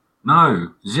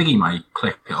No, Ziggy may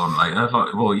click it on later.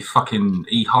 Like, well, he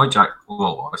hijacked.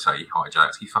 Well, I say he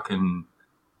hijacked.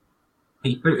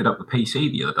 He booted up the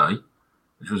PC the other day,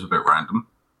 which was a bit random.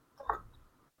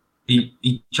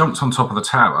 He jumped on top of the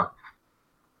tower,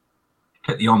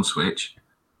 hit the on switch,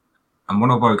 and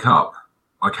when I woke up,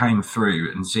 I came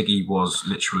through and Ziggy was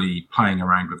literally playing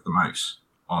around with the mouse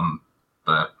on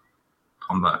the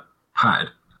pad,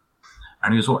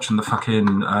 and he was watching the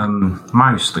fucking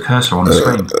mouse, the cursor on the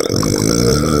screen.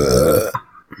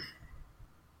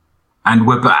 And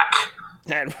we're back.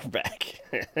 And we're back.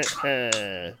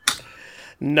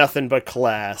 Nothing but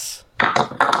class.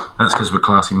 That's because we're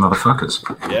classy motherfuckers.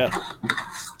 Yeah.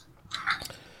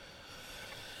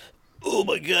 Oh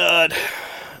my god.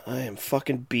 I am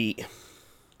fucking beat.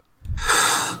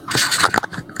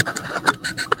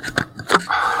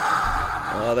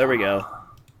 Oh, there we go.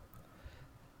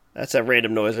 That's that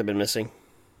random noise I've been missing.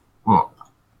 What?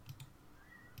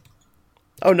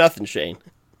 Oh, nothing, Shane.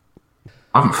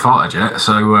 I haven't farted yet,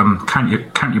 so count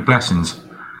your blessings.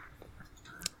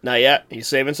 Not yet? Are you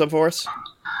saving some for us?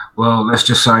 Well, let's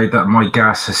just say that my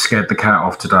gas has scared the cat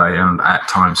off today, and at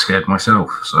times scared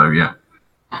myself. So yeah,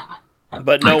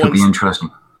 but that could be interesting.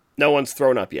 No one's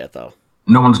thrown up yet, though.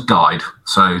 No one's died,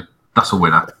 so that's a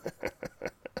winner.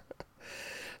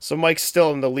 So Mike's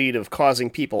still in the lead of causing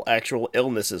people actual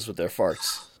illnesses with their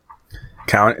farts.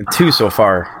 Count 2 so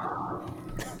far.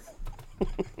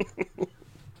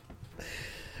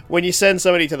 When you send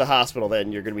somebody to the hospital,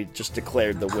 then you're going to be just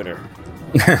declared the winner.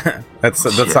 That's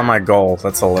on my goal.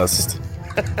 That's a list.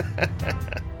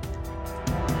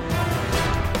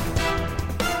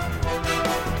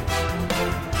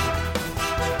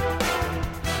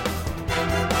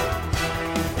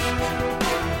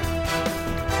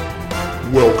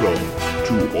 Welcome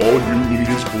to All You Need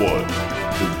Is Blood,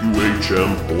 the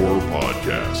UHM Horror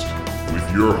Podcast, with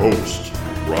your hosts,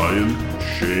 Ryan,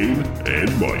 Shane, and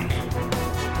Mike.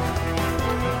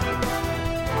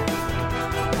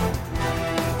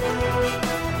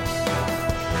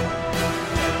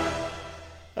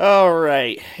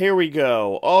 Alright, here we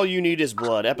go. All You Need Is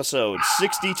Blood, episode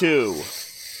 62.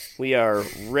 We are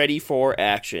ready for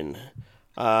action.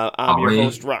 I'm your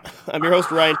host, Ryan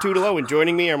Tudelo, and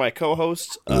joining me are my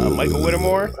co-hosts, Michael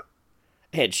Whittemore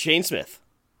and Shane Smith.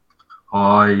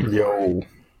 Hi. Yo.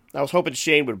 I was hoping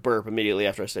Shane would burp immediately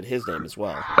after I said his name as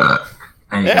well.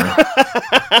 There you go.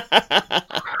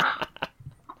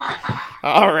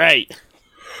 Alright.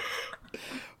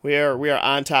 We are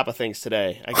on top of things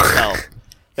today. I can tell.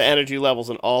 The energy level's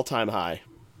an all-time high.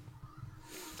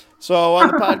 So on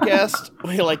the podcast,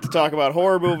 we like to talk about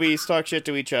horror movies, talk shit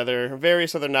to each other,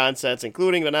 various other nonsense,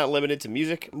 including but not limited to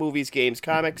music, movies, games,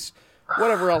 comics,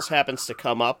 whatever else happens to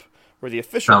come up. We're the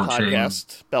official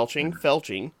podcast,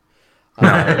 felching.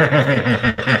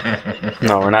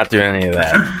 No, we're not doing any of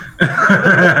that.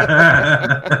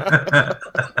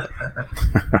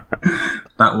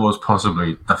 That was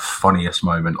possibly the funniest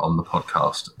moment on the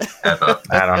podcast ever.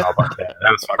 I don't know about that.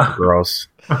 That was fucking gross.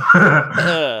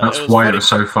 That's why it was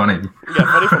so funny.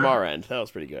 Yeah, funny from our end. That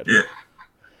was pretty good. Yeah.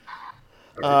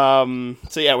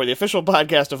 So yeah, we're the official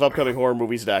podcast of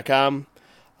upcominghorrormovies.com.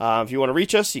 If you want to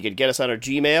reach us, you can get us on our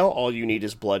Gmail,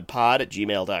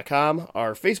 allyouneedisbloodpod@gmail.com.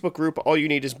 Our Facebook group, All You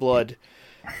Need Is Blood.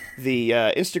 The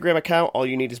Instagram account, All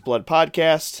You Need Is Blood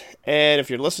Podcast. And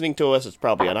if you're listening to us, it's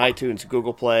probably on iTunes,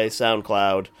 Google Play,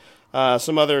 SoundCloud,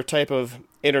 some other type of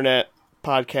internet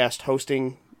podcast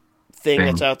hosting thing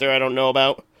that's out there I don't know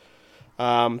about.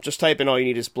 Just type in All You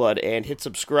Need Is Blood and hit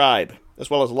subscribe, as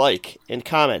well as like and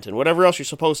comment and whatever else you're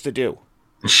supposed to do.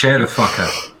 Share the fuck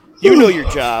out. You know your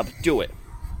job. Do it.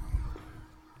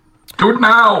 Do it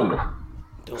now.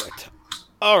 Do it.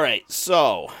 All right,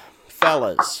 so,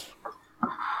 fellas.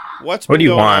 What's What been do you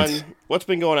going want? on? What's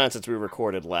been going on since we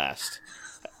recorded last?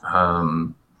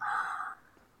 Um,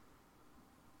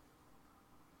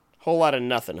 Whole lot of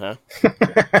nothing, huh?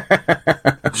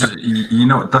 you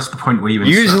know, that's the point where you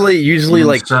Usually,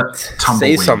 like, insert say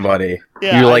tumbleweed. somebody.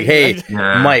 Yeah, You're like, hey,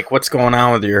 Yeah. Mike, what's going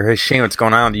on with you? Or, hey, Shane, what's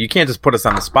going on with you? You can't just put us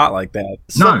on the spot like that.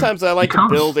 Sometimes I like you to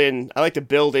can't.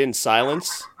 build in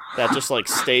silence that just like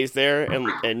stays there,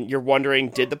 and you're wondering,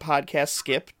 did the podcast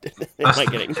skip? Am I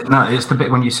getting? No, it's the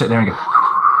bit when you sit there and go,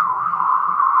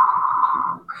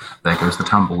 there goes the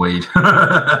tumbleweed.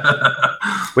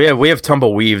 We have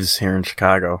tumbleweaves here in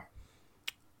Chicago.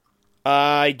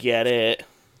 I get it.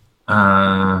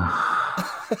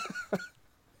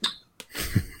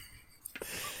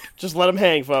 Just let them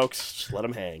hang, folks. Just let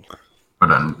them hang.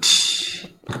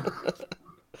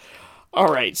 All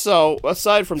right. So,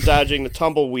 aside from dodging the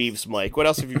tumbleweaves, Mike, what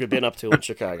else have you been up to in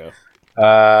Chicago?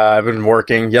 I've been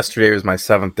working. Yesterday was my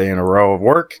 7th day in a row of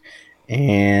work,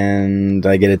 and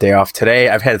I get a day off today.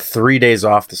 I've had 3 days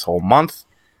off this whole month,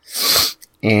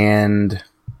 and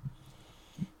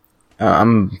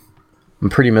I'm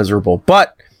pretty miserable.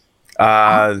 But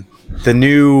the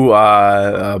new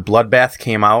Bloodbath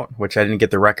came out, which I didn't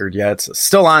get the record yet. It's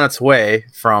still on its way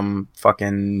from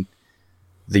fucking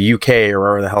the UK or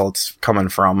wherever the hell it's coming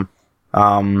from.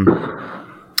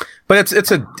 But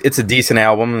it's a decent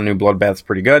album. The new Bloodbath's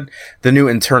pretty good. The new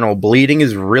Internal Bleeding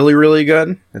is really, really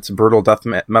good. It's a brutal death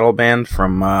metal band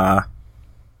from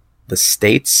the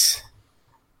States,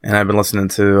 and I've been listening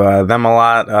to them a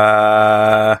lot.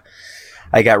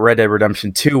 I got Red Dead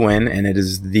Redemption 2 in, and it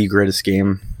is the greatest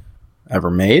game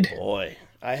ever made. Boy,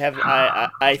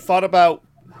 I thought about,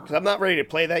 because I'm not ready to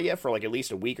play that yet for like at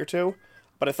least a week or two,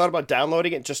 but I thought about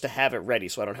downloading it just to have it ready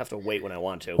so I don't have to wait when I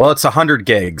want to. Well, it's 100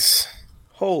 gigs.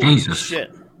 Holy Jesus.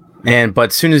 shit. But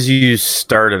as soon as you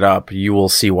start it up, you will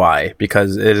see why.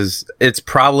 Because it's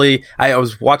probably... I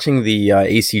was watching the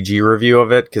ACG review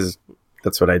of it, because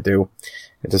that's what I do.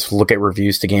 I just look at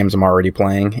reviews to games I'm already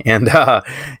playing. And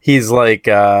he's like...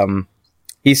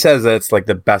 he says that it's like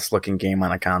the best looking game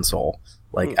on a console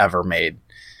ever made.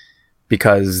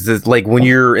 Because when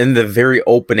you're in the very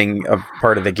opening of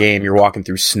part of the game, you're walking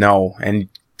through snow, and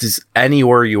just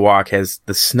anywhere you walk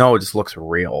the snow just looks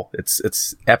real.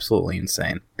 It's absolutely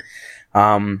insane.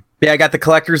 Yeah, I got the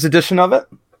collector's edition of it.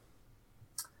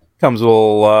 Comes with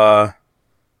a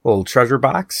little treasure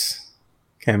box.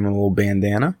 Came with a little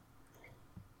bandana.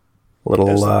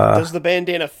 Does the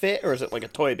bandana fit, or is it like a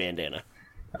toy bandana?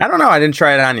 I don't know. I didn't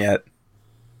try it on yet,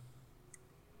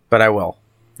 but I will,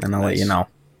 and I'll let you know.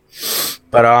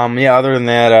 But yeah. Other than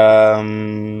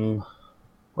that,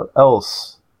 what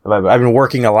else? I've been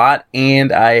working a lot,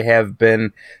 and I have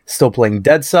been still playing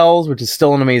Dead Cells, which is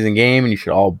still an amazing game, and you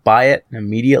should all buy it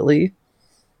immediately.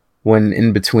 When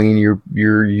in between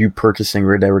you purchasing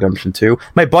Red Dead Redemption 2.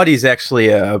 My buddy's actually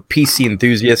a PC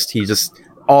enthusiast.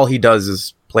 All he does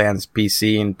is play on his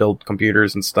PC and build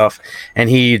computers and stuff. And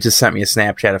he just sent me a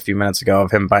Snapchat a few minutes ago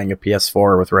of him buying a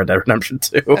PS4 with Red Dead Redemption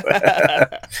 2.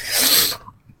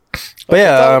 But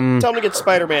yeah, tell him to get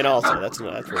Spider-Man also. That's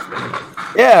worth it.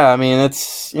 Yeah, I mean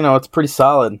it's pretty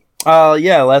solid.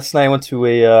 Yeah, last night I went to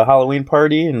a Halloween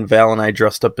party, and Val and I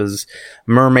dressed up as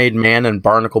Mermaid Man and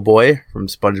Barnacle Boy from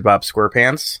SpongeBob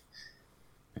SquarePants.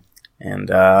 And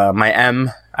my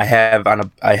M I had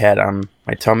on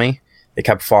my tummy. It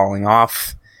kept falling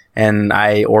off, and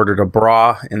I ordered a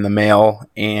bra in the mail,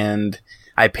 and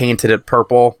I painted it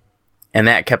purple, and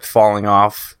that kept falling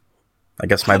off. I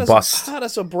guess my bust. How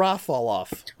does a bra fall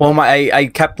off? Well, I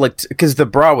kept because the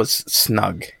bra was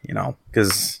snug,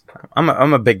 because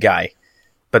I'm a big guy,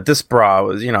 but this bra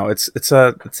was, it's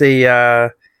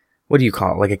a what do you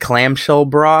call it? Like a clamshell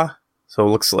bra. So it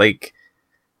looks like,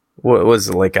 what was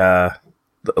it,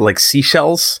 like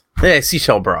seashells? Yeah,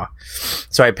 seashell bra.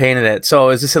 So I painted it. So it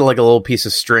was just like a little piece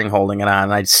of string holding it on.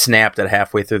 And I snapped it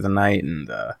halfway through the night,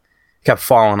 and kept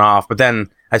falling off. But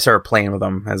then I started playing with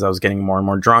them as I was getting more and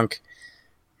more drunk.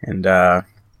 And Val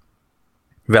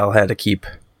had to keep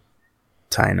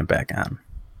tying it back on.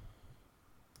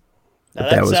 Now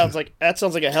that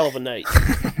sounds like a hell of a night.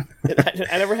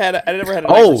 I never had a night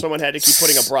where someone had to keep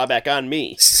putting a bra back on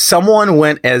me. Someone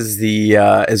went as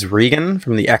as Regan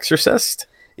from The Exorcist.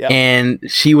 Yep. And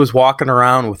she was walking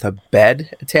around with a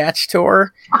bed attached to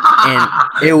her, and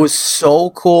it was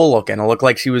so cool looking. It looked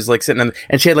like she was like sitting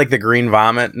and she had like the green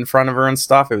vomit in front of her and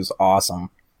stuff. It was awesome.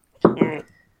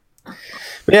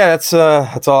 But yeah, that's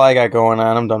all I got going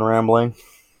on. I'm done rambling.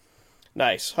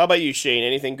 Nice. How about you, Shane?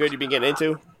 Anything good you've been getting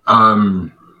into? Not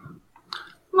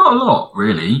a lot,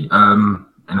 really. In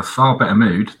a far better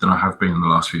mood than I have been in the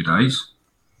last few days.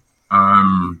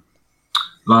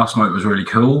 Last night was really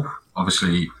cool.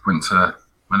 Obviously, went to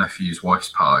my nephew's wife's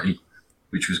party,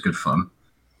 which was good fun.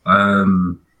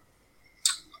 I've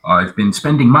been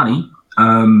spending money,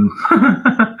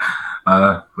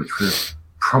 which was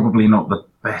probably not the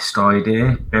best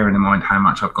idea, bearing in mind how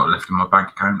much I've got left in my bank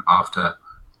account after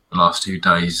the last 2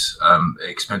 days'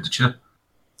 expenditure,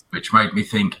 which made me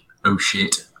think, oh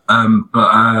shit. But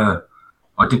I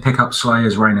did pick up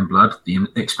Slayer's Reign in Blood, the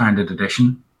expanded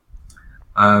edition.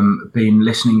 Been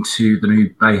listening to the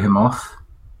new Behemoth.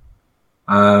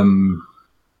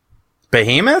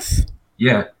 Behemoth?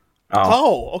 Yeah.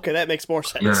 Oh, okay, that makes more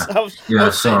sense. Yeah. I was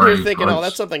sitting here thinking,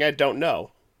 that's something I don't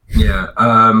know. Yeah.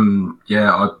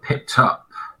 I picked up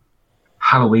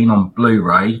Halloween on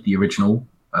Blu-ray, the original,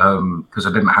 because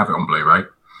I didn't have it on Blu-ray.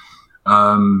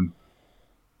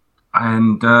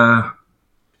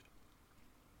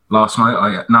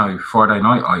 Friday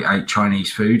night, I ate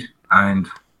Chinese food and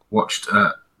watched.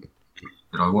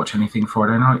 Did I watch anything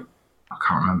Friday night? I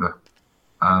can't remember.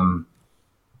 Yeah,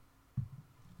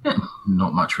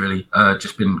 not much really.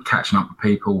 Just been catching up with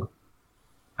people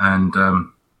and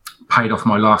paid off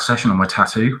my last session on my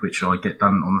tattoo, which I get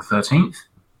done on the 13th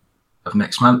of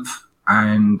next month.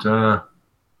 And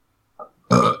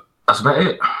that's about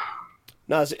it.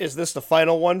 Now, is this the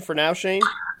final one for now, Shane?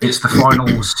 It's the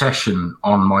final session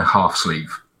on my half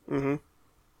sleeve.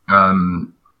 Mm-hmm.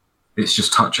 It's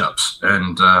just touch-ups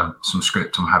and some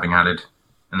script I'm having added,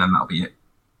 and then that'll be it.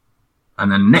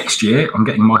 And then next year, I'm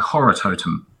getting my horror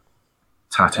totem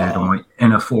tattooed on my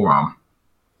inner forearm.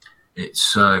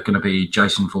 It's going to be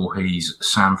Jason Voorhees,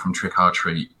 Sam from Trick or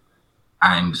Treat,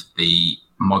 and the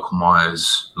Michael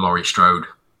Myers, Laurie Strode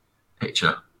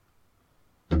picture.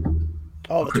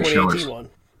 Oh, the 2018 one.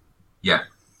 Yeah.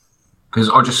 Because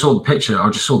I just saw the picture, I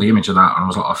just saw the image of that, and I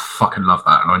was like, I fucking love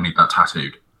that, and I need that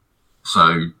tattooed.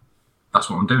 So that's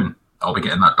what I'm doing. I'll be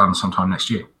getting that done sometime next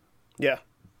year. Yeah.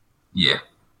 Yeah.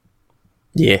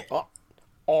 Yeah. Oh,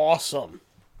 awesome.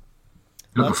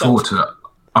 Looking forward to it.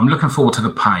 I'm looking forward to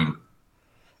the pain.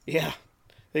 Yeah.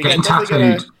 You Getting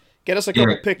definitely tattooed. Get us a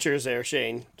couple pictures there,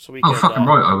 Shane, so we Oh, can. fucking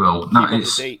right, I will. No, keep up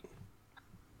it's to date.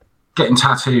 getting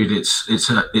tattooed. It's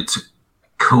a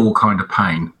cool kind of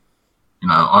pain. You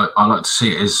know, I like to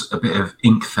see it as a bit of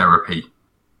ink therapy,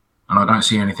 and I don't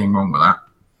see anything wrong with that.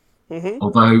 Mm-hmm.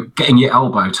 Although getting your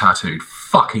elbow tattooed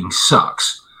fucking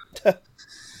sucks.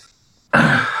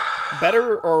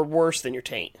 Better or worse than your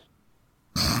taint?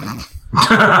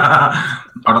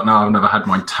 I don't know. I've never had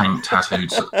my taint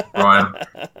tattooed, Ryan.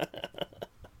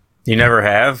 You never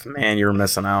have? Man, you're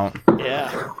missing out.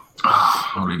 Yeah.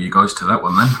 I'll leave you guys to that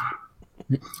one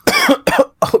then.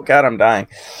 Oh, God, I'm dying.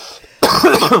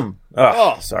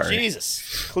 Oh, sorry.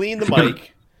 Jesus. Clean the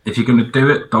mic. If you're going to do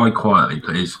it, die quietly,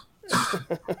 please.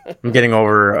 I'm getting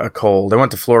over a cold. I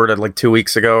went to Florida like 2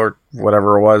 weeks ago or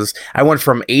whatever it was. I went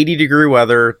from 80-degree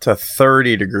weather to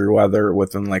 30-degree weather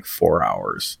within like 4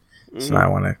 hours. So now I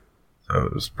want to... So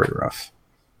it was pretty rough.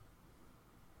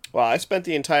 Well, I spent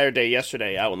the entire day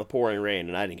yesterday out in the pouring rain,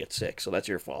 and I didn't get sick, so that's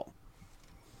your fault.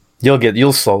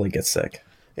 You'll slowly get sick.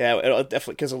 Yeah, it'll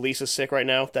definitely, because Elisa's sick right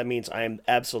now. That means I am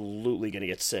absolutely going to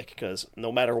get sick, because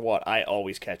no matter what, I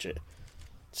always catch it. It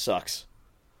sucks.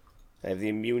 I have the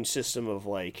immune system of,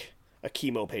 like, a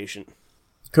chemo patient.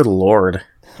 Good Lord.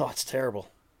 Oh, it's terrible.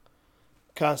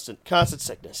 Constant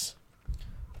sickness.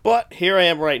 But here I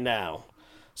am right now.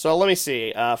 So let me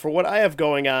see. For what I have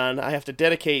going on, I have to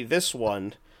dedicate this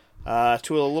one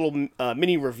to a little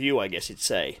mini review, I guess you'd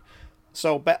say.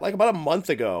 So, like about a month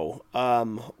ago,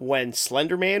 when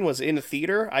Slender Man was in the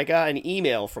theater, I got an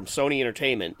email from Sony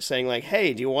Entertainment saying, like,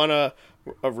 hey, do you want a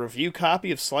review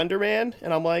copy of Slender Man?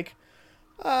 And I'm like,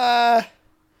 yeah,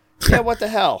 what the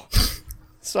hell?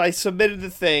 So I submitted the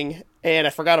thing, and I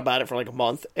forgot about it for like a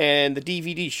month, and the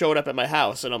DVD showed up at my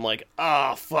house, and I'm like,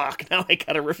 oh, fuck, now I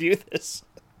gotta review this.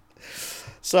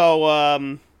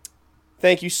 So,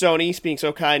 thank you, Sony, for being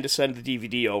so kind to send the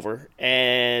DVD over,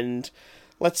 and...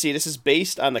 Let's see, this is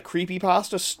based on the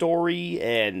creepypasta story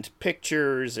and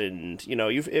pictures, and, you know,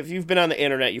 if you've been on the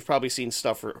internet, you've probably seen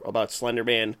stuff about Slender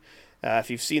Man. If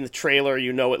you've seen the trailer,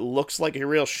 you know it looks like a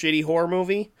real shitty horror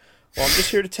movie. Well, I'm just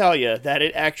here to tell you that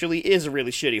it actually is a really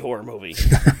shitty horror movie.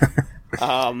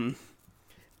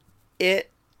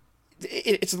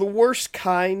 It's the worst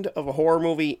kind of a horror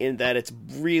movie in that it's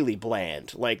really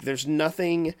bland. Like, there's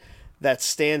nothing that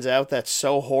stands out that's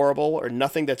so horrible, or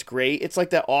nothing that's great. It's like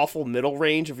that awful middle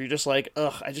range if you're just like,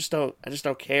 ugh, I just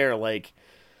don't care. Like,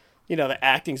 you know, the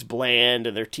acting's bland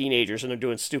and they're teenagers and they're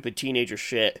doing stupid teenager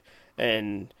shit,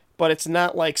 but it's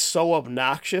not like so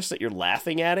obnoxious that you're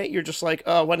laughing at it. You're just like,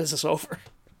 oh, when is this over?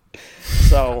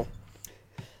 So,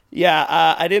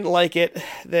 yeah, I didn't like it.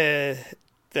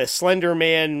 The Slender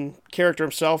Man character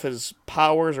himself, his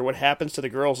powers or what happens to the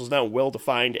girls is not well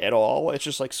defined at all. It's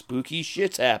just like spooky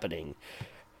shit's happening.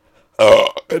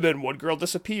 And then one girl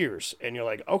disappears, and you're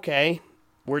like, okay,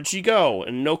 where'd she go?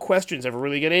 And no questions ever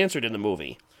really get answered in the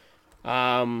movie.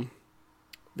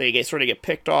 They sort of get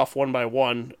picked off one by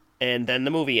one, and then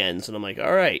the movie ends, and I'm like,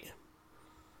 all right,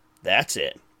 that's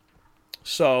it.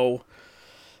 So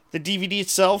the DVD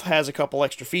itself has a couple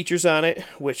extra features on it,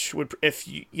 which would, if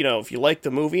you like the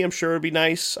movie, I'm sure it'd be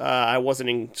nice. I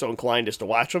wasn't so inclined as to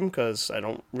watch them because I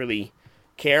don't really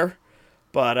care.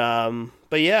 But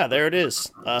yeah, there it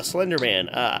is, Slender Man.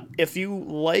 If you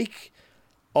like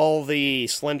all the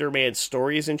Slender Man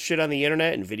stories and shit on the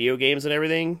internet and video games and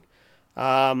everything,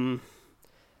 I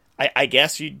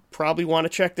guess you'd probably want to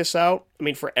check this out. I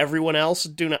mean, for everyone else,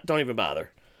 don't even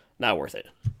bother. Not worth it.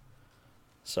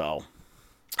 So,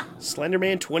 Slender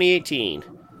Man 2018.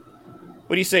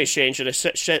 What do you say, Shane?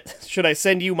 Should I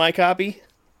send you my copy?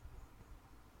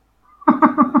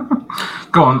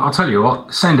 Go on, I'll tell you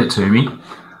what. Send it to me.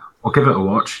 I'll give it a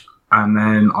watch, and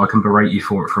then I can berate you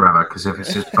for it forever. Because if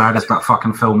it's as bad as that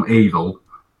fucking film Evil,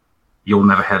 you'll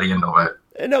never hear the end of it.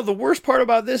 No, the worst part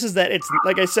about this is that it's,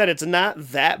 like I said, it's not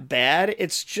that bad.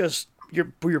 It's just you're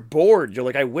bored. You're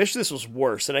like, I wish this was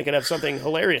worse, and I could have something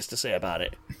hilarious to say about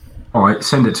it. All right,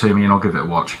 send it to me, and I'll give it a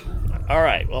watch. All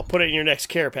right, well, put it in your next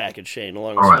care package, Shane,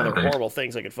 along with All some right, other dude. horrible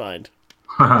things I could find.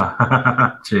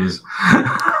 Cheers.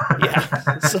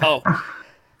 Yeah, so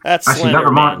that's Actually,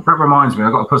 Slender Man. that reminds me.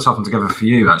 I've got to put something together for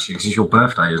you, actually, because it's your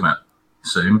birthday, isn't it?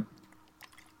 Soon.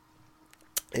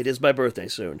 It is my birthday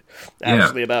soon. Yeah.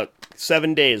 Actually, about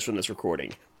 7 days from this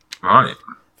recording. Right.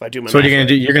 If I do my So what are you math going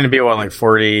to right. do? You're going to be, what, like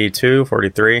 42,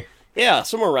 43? Yeah,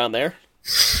 somewhere around there.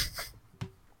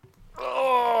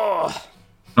 Oh,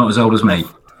 Not as old as me.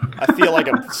 I feel like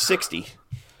I'm 60.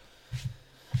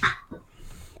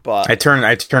 But I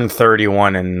turned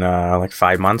 31 in like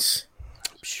 5 months.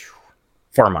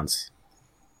 4 months.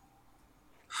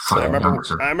 I Fucking remember,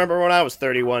 youngster. I remember when I was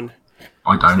 31.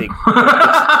 I don't.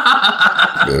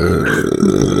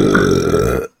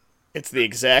 It's the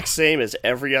exact same as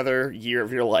every other year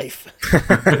of your life.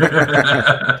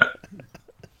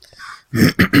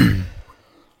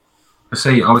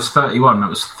 See, I was 31. That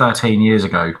was 13 years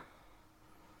ago.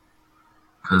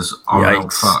 Because I'm an old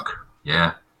Yikes. fuck.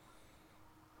 Yeah.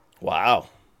 Wow.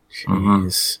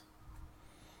 Jeez.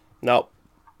 Nope.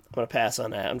 I'm going to pass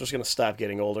on that. I'm just going to stop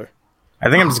getting older. I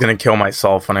think I'm just going to kill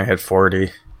myself when I hit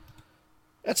 40.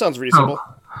 That sounds reasonable.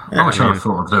 I wish I'd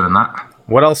thought of doing that.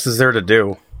 What else is there to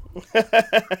do?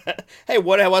 Hey,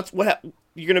 what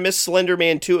you're going to miss Slender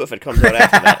Man 2 if it comes out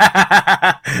after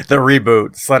that. The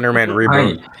reboot. Slenderman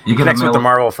reboot. Hey, you're gonna Connects with the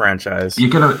Marvel franchise. You're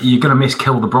gonna miss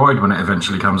Kill the Bride when it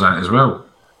eventually comes out as well.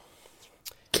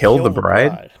 Kill the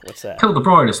Bride? What's that? Kill the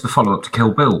Bride is the follow-up to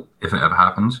Kill Bill, if it ever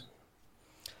happens.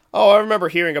 Oh, I remember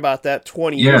hearing about that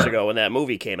 20 years Yeah. ago when that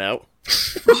movie came out.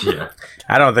 Yeah.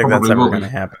 I don't think that's Probably ever will going be.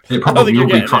 to happen. It think probably you're will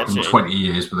be getting that, fucking Shane. 20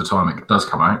 years by the time it does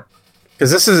come out.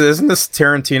 Because isn't this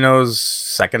Tarantino's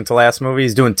second to last movie?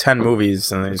 He's doing 10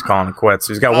 movies and then he's calling it quits.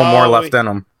 He's got one more left in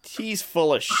him. He's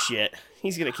full of shit.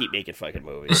 He's going to keep making fucking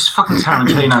movies. This is fucking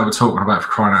Tarantino we're talking about, for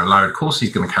crying out loud. Of course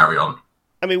he's going to carry on.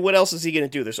 I mean, what else is he going to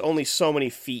do? There's only so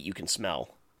many feet you can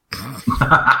smell.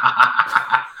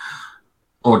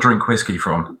 Or drink whiskey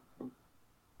from.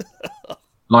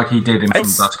 Like he did in From I'd-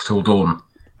 Dusk Till Dawn.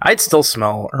 I'd still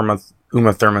smell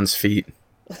Uma Thurman's feet.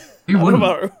 Who I don't wouldn't?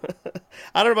 know about,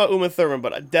 I don't know about Uma Thurman,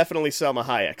 but definitely Selma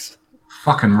Hayek's.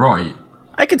 Fucking right.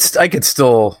 I could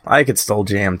still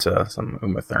jam to some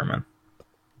Uma Thurman.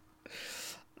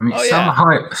 I mean, Oh,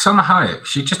 yeah. Selma Hayek,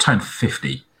 she just turned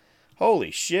 50. Holy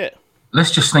shit.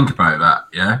 Let's just think about that,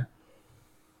 yeah?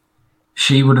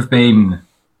 She would have been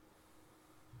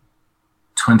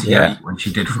 28 Yeah. when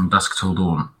she did From Dusk Till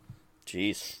Dawn.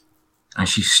 Jeez. And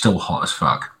she's still hot as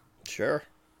fuck. Sure.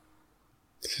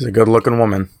 She's a good-looking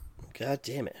woman. God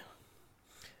damn it.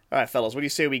 All right, fellas, what do you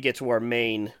say we get to our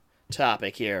main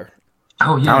topic here?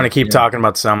 Oh, yeah. I want to keep talking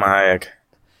about Selma Hayek.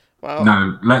 Well,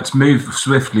 No, let's move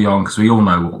swiftly on, because we all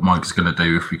know what Mike's going to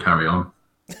do if we carry on.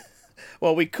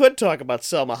 well, we could talk about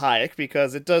Selma Hayek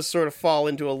because it does sort of fall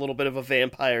into a little bit of a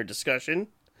vampire discussion.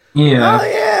 Yeah. Oh,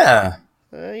 yeah.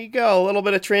 There you go, a little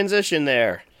bit of transition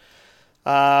there.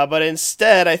 But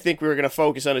instead, I think we were going to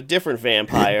focus on a different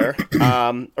vampire.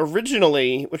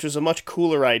 Originally, which was a much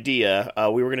cooler idea,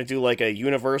 we were going to do like a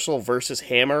Universal versus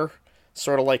Hammer,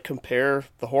 sort of like compare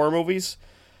the horror movies.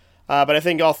 But I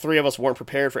think all three of us weren't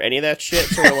prepared for any of that shit,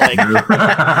 so we're like,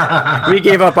 We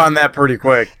gave up on that pretty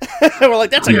quick. we're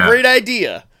like, that's a Yeah. great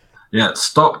idea. Yeah,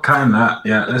 stop cutting that.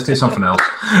 Yeah, let's do something else.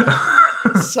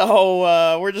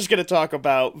 So we're just going to talk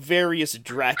about various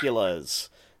Dracula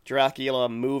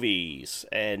movies,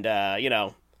 and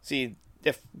see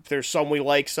if there's some we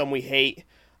like, some we hate,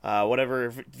 whatever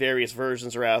various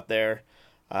versions are out there.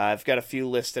 I've got a few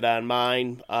listed on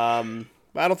mine.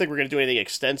 I don't think we're going to do anything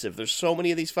extensive. There's so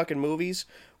many of these fucking movies.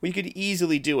 We could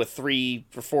easily do a 3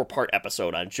 or 4 part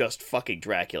episode on just fucking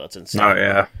Dracula. It's insane. Oh,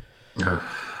 yeah. Yeah,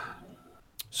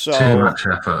 So, too much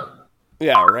effort.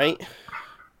 yeah, right?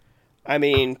 I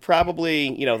mean, probably,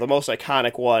 the most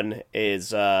iconic one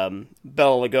is Bela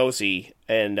Lugosi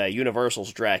and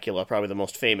Universal's Dracula, probably the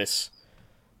most famous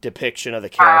depiction of the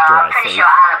character, I Pretty think. sure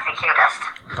I was the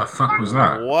cutest. The fuck was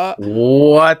that? What?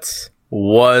 What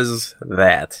was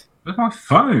that? Where's my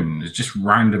phone? It's just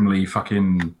randomly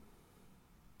fucking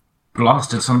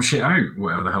blasted some shit out,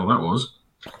 whatever the hell that was.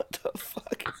 What the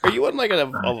fuck? Are you on like a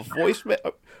voice?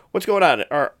 What's going on?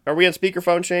 Are we on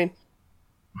speakerphone, Shane?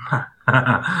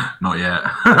 Not yet.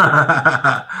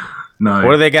 No.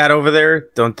 What do they got over there?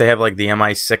 Don't they have like the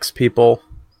MI6 people?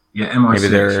 Yeah, MI6. Maybe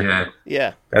they're- Yeah.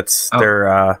 Yeah. That's Oh.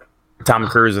 their Tom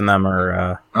Cruise and them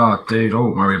are. Oh, dude, I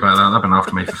won't worry about that. They've been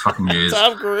after me for fucking years.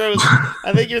 Tom Cruise.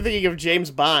 I think you're thinking of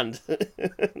James Bond.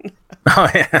 Oh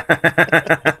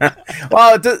yeah.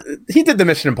 Well, he did the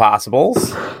Mission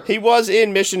Impossibles. He was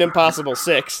in Mission Impossible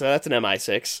 6. So that's an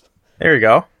MI6. There you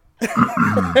go.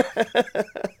 I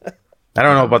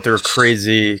don't know about their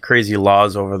crazy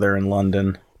laws over there in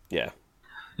London. Yeah.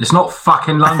 It's not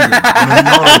fucking London.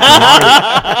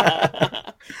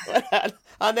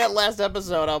 On that last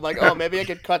episode, I'm like, oh, maybe I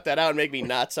could cut that out and make me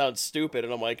not sound stupid.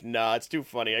 And I'm like, nah, it's too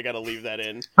funny. I gotta leave that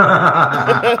in.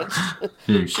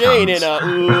 You Shane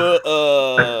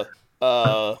cunt.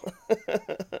 in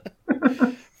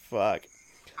fuck.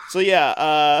 So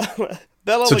yeah,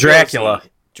 Bela So Lugosi.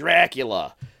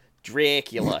 Dracula.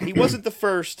 He wasn't the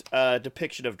first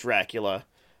depiction of Dracula.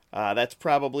 That's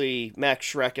probably Max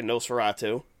Schreck and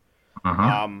Nosferatu.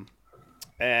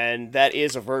 And that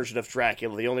is a version of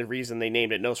Dracula. The only reason they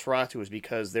named it Nosferatu is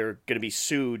because they're going to be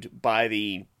sued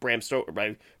by Bram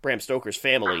Stoker's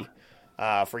family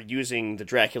for using the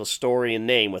Dracula story and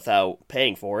name without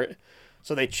paying for it.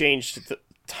 So they changed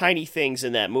tiny things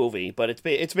in that movie, but it's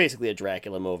basically a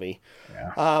Dracula movie.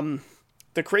 Yeah.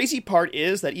 The crazy part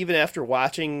is that even after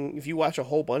if you watch a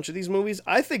whole bunch of these movies,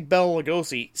 I think Bela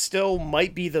Lugosi still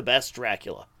might be the best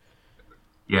Dracula.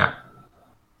 Yeah.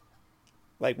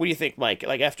 Like, what do you think, Mike?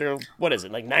 Like, after, what is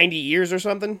it, like 90 years or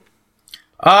something?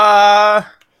 I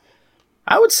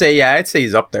would say, yeah, I'd say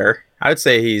he's up there. I would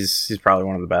say he's probably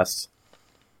one of the best.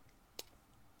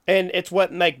 And it's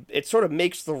what, like, it sort of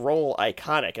makes the role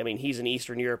iconic. I mean, he's an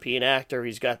Eastern European actor.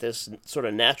 He's got this sort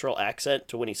of natural accent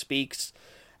to when he speaks.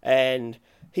 And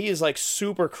he is, like,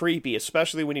 super creepy,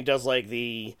 especially when he does, like,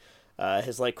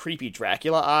 his, like, creepy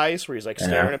Dracula eyes, where he's, like,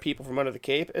 staring at people from under the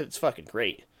cape. It's fucking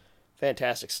great.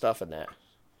 Fantastic stuff in that.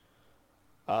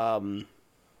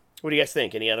 What do you guys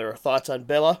think? Any other thoughts on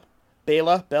Bela,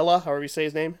 however you say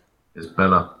his name? It's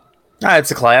Bella.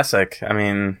 It's a classic. I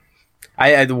mean,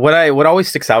 what always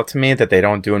sticks out to me that they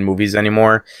don't do in movies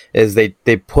anymore is they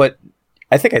put.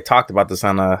 I think I talked about this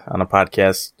on a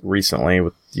podcast recently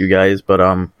with you guys, but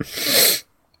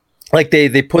like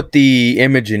they put the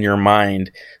image in your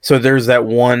mind. So there's that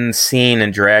one scene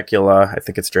in Dracula, I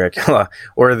think it's Dracula,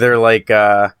 where they're like,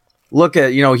 look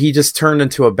at, he just turned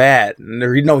into a bat,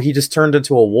 and he just turned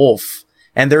into a wolf,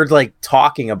 and they're like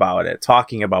talking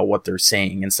about what they're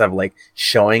saying instead of like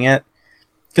showing it.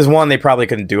 Because one, they probably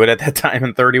couldn't do it at that time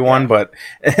in 31, but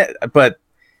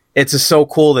it's just so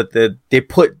cool that they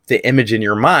put the image in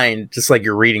your mind, just like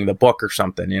you're reading the book or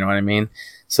something. You know what I mean?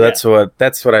 So that's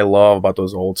what I love about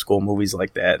those old school movies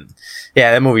like that. And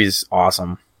yeah, that movie's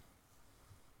awesome.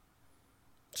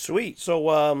 Sweet.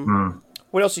 So,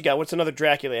 what else you got? What's another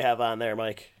Dracula you have on there,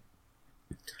 Mike?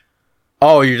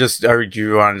 Oh, do you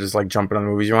want to just like jump into the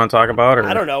movies you want to talk about? Or?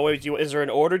 I don't know. Is there an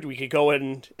order? We could go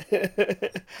in. I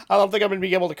don't think I'm going to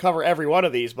be able to cover every one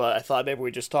of these, but I thought maybe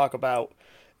we'd just talk about,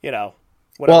 whatever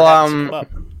happens to come up.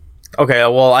 Okay,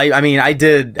 well,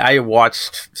 I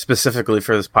watched, specifically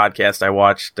for this podcast, I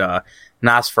watched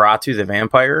Nosferatu the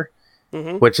Vampire,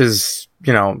 which is,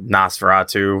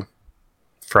 Nosferatu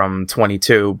from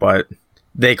 22, but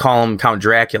they call him Count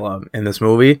Dracula in this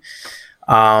movie.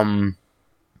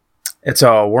 It's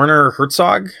a Werner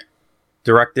Herzog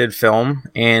directed film,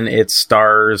 and it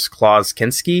stars Klaus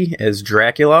Kinski as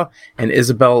Dracula and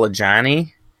Isabelle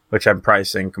Adjani, which I'm probably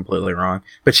saying completely wrong.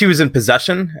 But she was in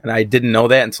Possession, and I didn't know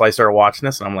that until I started watching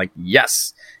this, and I'm like,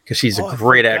 yes, because she's a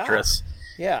great actress.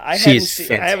 Yeah, I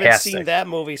haven't seen that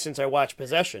movie since I watched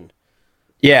Possession.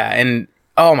 Yeah, and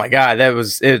oh my god, that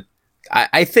was it.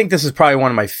 I think this is probably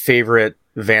one of my favorite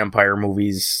vampire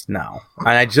movies now. And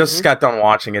I just got done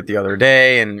watching it the other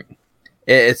day, and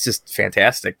it's just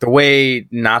fantastic. The way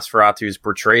Nosferatu is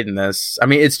portrayed in this, I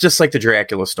mean, it's just like the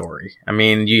Dracula story. I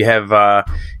mean, you have,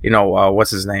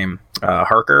 what's his name?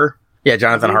 Harker? Yeah,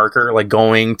 Jonathan Harker, like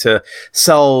going to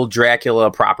sell Dracula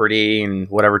property in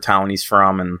whatever town he's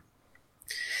from, and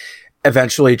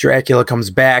eventually Dracula comes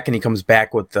back, and he comes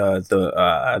back with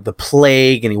the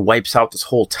plague, and he wipes out this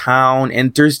whole town.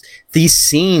 And there's these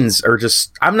scenes are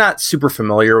just, I'm not super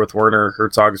familiar with Werner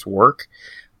Herzog's work,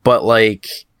 but like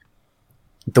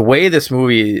the way this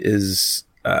movie is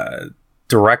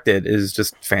directed is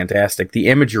just fantastic. The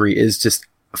imagery is just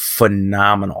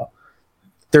phenomenal.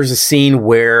 There's a scene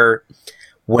where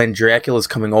when Dracula's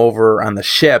coming over on the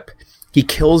ship, he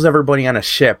kills everybody on a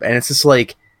ship, and it's just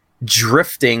like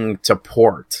drifting to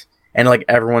port. and like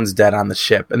everyone's dead on the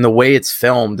ship. And the way it's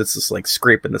filmed, it's just like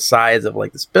scraping the sides of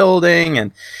like this building,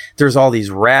 and there's all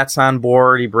these rats on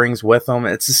board he brings with him.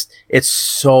 It's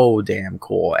so damn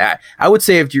cool. I would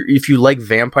say if you like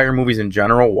vampire movies in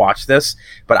general, watch this.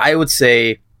 But I would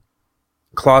say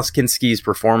Klaus Kinski's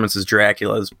performance as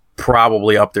Dracula is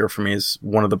probably up there for me as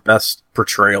one of the best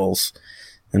portrayals,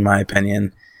 in my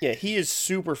opinion. Yeah, he is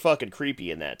super fucking creepy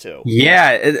in that too.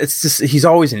 Yeah, it's just he's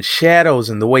always in shadows,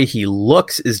 and the way he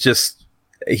looks is just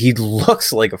he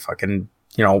looks like a fucking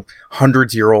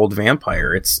hundreds-year-old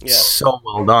vampire. It's so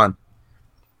well done.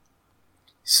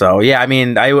 So yeah, I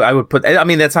mean, I would put. I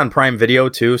mean, that's on Prime Video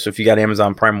too. So if you got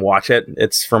Amazon Prime, watch it.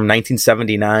 It's from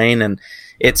 1979, and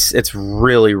it's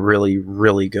really, really,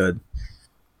 really good.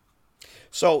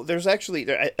 So there's actually,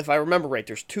 if I remember right,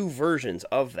 there's two versions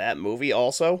of that movie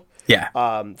also. Yeah.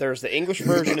 There's the English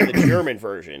version and the German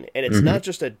version, and it's not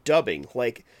just a dubbing.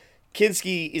 Like,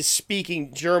 Kinski is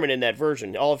speaking German in that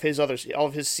version. All of his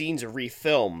scenes are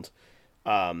refilmed,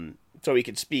 so he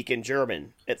can speak in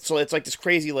German. So it's like this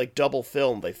crazy like double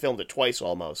film. They filmed it twice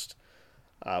almost,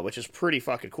 which is pretty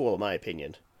fucking cool in my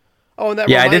opinion. Oh, and that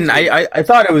I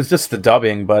thought it was just the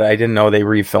dubbing, but I didn't know they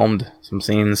refilmed some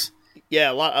scenes. Yeah,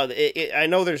 a lot of I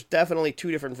know there's definitely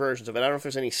two different versions of it. I don't know if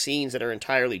there's any scenes that are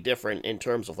entirely different in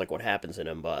terms of like what happens in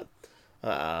them, but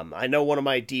I know one of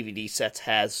my DVD sets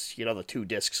has the two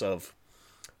discs of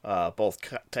both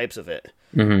types of it.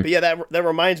 Mm-hmm. But yeah, that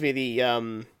reminds me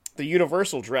the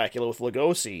Universal Dracula with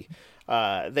Lugosi.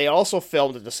 They also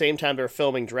filmed at the same time they were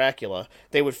filming Dracula.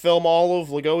 They would film all of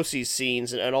Lugosi's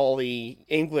scenes and all the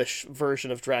English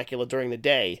version of Dracula during the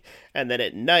day, and then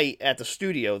at night at the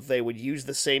studio they would use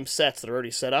the same sets that are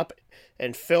already set up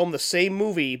and film the same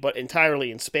movie but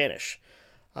entirely in Spanish.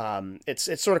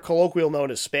 It's sort of colloquial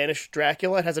known as Spanish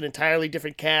Dracula. It has an entirely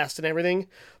different cast and everything.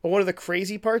 But one of the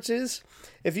crazy parts is,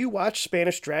 if you watch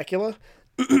Spanish Dracula,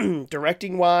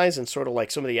 directing wise and sort of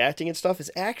like some of the acting and stuff is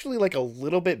actually like a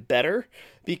little bit better,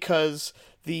 because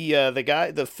the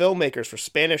filmmakers for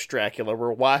Spanish Dracula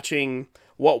were watching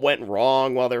what went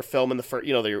wrong while they're filming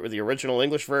the original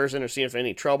English version, or seeing if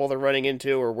any trouble they're running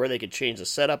into or where they could change the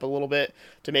setup a little bit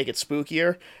to make it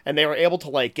spookier, and they were able to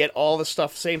like get all the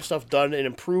same stuff done and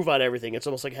improve on everything. It's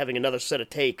almost like having another set of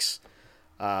takes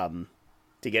to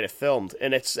get it filmed,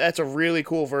 and that's a really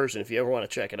cool version if you ever want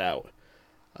to check it out.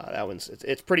 That one's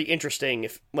it's pretty interesting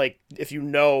if you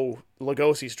know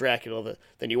Lugosi's Dracula,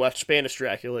 then you watch Spanish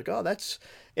Dracula, like, oh,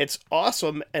 it's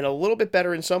awesome and a little bit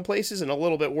better in some places and a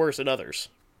little bit worse in others.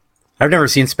 I've never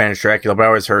seen Spanish Dracula, but I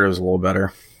always heard it was a little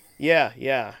better.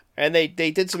 Yeah, and they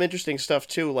did some interesting stuff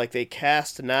too. Like, they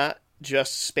cast not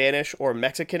just Spanish or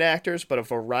Mexican actors, but a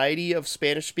variety of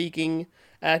Spanish speaking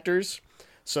actors,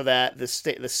 so that the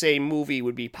same movie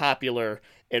would be popular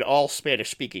in all Spanish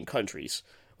speaking countries.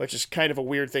 Which is kind of a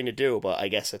weird thing to do, but I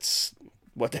guess it's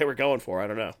what they were going for. I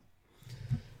don't know.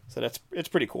 So it's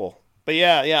pretty cool. But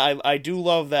yeah, I do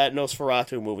love that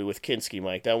Nosferatu movie with Kinski,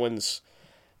 Mike.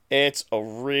 It's a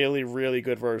really, really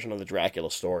good version of the Dracula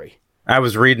story. I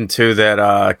was reading too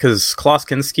that because Klaus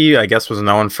Kinski, I guess, was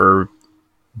known for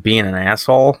being an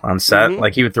asshole on set. Mm-hmm.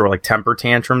 Like, he would throw like temper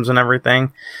tantrums and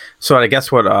everything. So I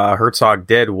guess what Herzog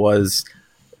did was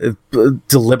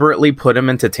deliberately put him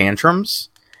into tantrums,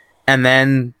 and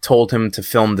then told him to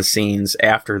film the scenes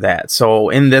after that. So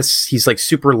in this, he's like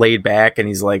super laid back, and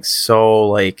he's like so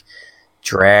like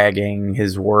dragging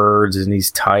his words, and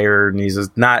he's tired, and he's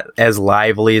not as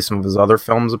lively as some of his other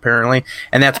films apparently.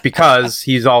 And that's because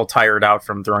he's all tired out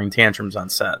from throwing tantrums on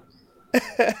set.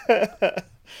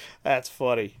 That's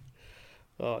funny.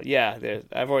 Oh yeah,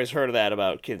 I've always heard of that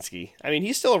about Kinski. I mean,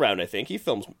 he's still around. I think he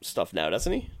films stuff now,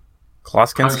 doesn't he?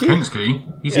 Klaus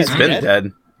Kinski? He's been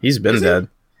dead. He's been dead.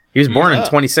 He was born in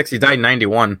 26. He died in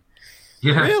 91.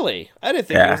 Yeah. Really? I didn't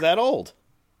think he was that old.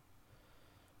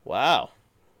 Wow.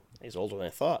 He's older than I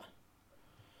thought.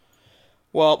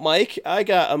 Well, Mike, I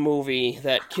got a movie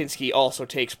that Kinski also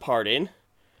takes part in.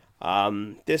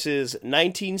 This is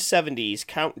 1970s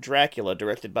Count Dracula,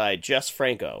 directed by Jess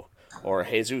Franco, or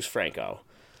Jesus Franco.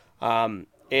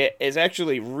 It is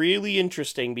actually really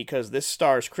interesting because this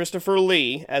stars Christopher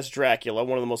Lee as Dracula,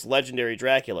 one of the most legendary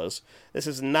Draculas. This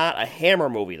is not a Hammer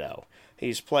movie, though.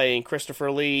 He's playing Christopher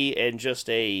Lee in just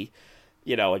a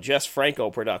Jess Franco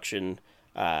production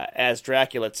as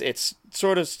Dracula. It's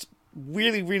sort of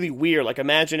really, really weird. Like,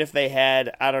 imagine if they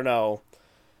had, I don't know,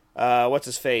 what's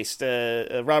his face,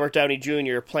 Robert Downey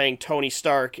Jr. playing Tony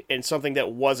Stark in something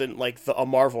that wasn't like a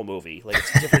Marvel movie. Like,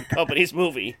 it's a different company's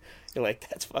movie. You're like,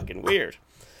 that's fucking weird.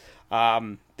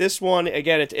 This one,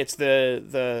 again, it's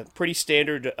the pretty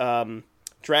standard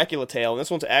Dracula tale, and this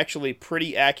one's actually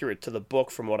pretty accurate to the book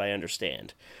from what I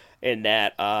understand. in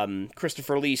that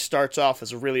Christopher Lee starts off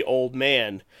as a really old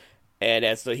man, and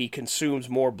as he consumes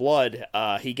more blood,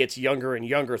 he gets younger and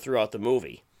younger throughout the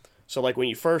movie. So, like, when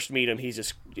you first meet him,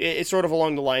 it's sort of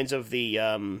along the lines of the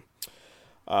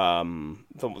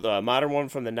modern one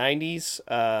from the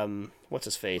 90s. What's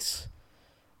his face?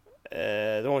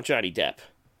 The one with Johnny Depp.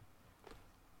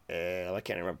 I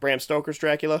can't remember. Bram Stoker's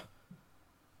Dracula.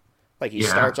 Like, he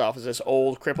starts off as this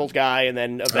old, crippled guy, and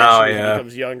then eventually he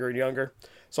becomes younger and younger.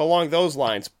 So along those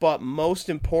lines. But most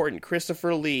important,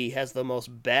 Christopher Lee has the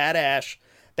most badass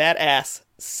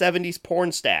 70s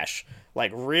porn stash.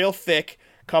 Like, real thick,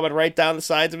 coming right down the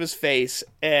sides of his face.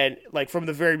 And, like, from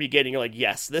the very beginning, you're like,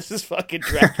 yes, this is fucking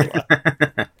Dracula.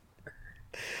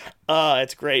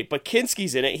 It's great. But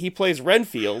Kinski's in it. He plays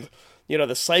Renfield,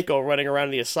 the psycho running around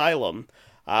the asylum.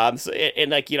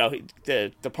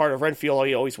 The part of Renfield,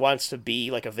 he always wants to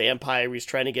be like a vampire. He's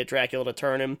trying to get Dracula to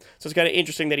turn him. So it's kind of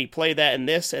interesting that he played that in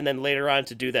this, and then later on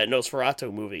to do that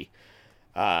Nosferatu movie,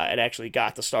 and actually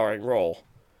got the starring role.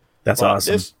 That's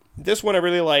awesome. This one I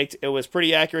really liked. It was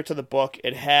pretty accurate to the book.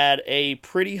 It had a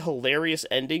pretty hilarious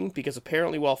ending because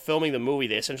apparently while filming the movie,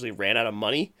 they essentially ran out of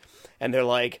money, and they're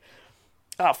like,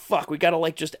 "Oh fuck, we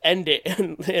gotta just end it."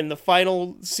 And the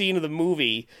final scene of the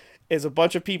movie is a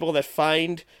bunch of people that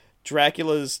find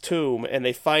Dracula's tomb, and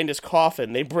they find his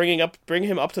coffin. They bring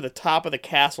him up to the top of the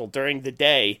castle during the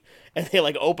day, and they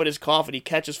open his coffin. He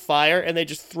catches fire, and they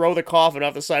just throw the coffin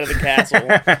off the side of the castle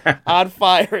on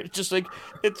fire. It's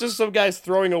just some guys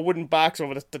throwing a wooden box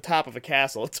over the top of a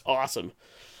castle. It's awesome,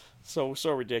 so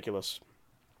ridiculous.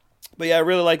 But yeah, I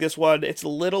really like this one. It's a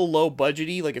little low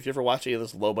budgety. Like if you ever watch any of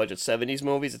those low budget 70s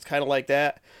movies, it's kind of like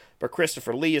that. But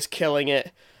Christopher Lee is killing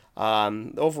it.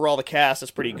 Overall, the cast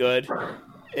is pretty good.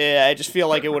 Yeah, I just feel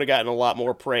like it would have gotten a lot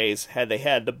more praise had they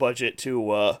had the budget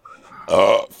to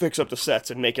fix up the sets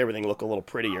and make everything look a little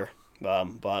prettier.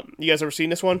 But you guys ever seen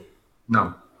this one?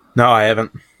 No, I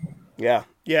haven't. Yeah,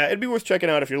 it'd be worth checking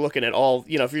out if you're looking at all.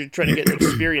 If you're trying to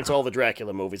experience all the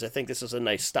Dracula movies. I think this is a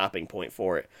nice stopping point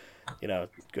for it.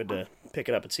 Good to pick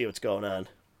it up and see what's going on.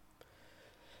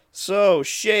 So,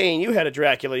 Shane, you had a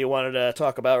Dracula you wanted to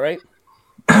talk about, right?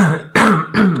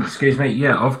 Excuse me.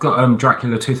 Yeah, I've got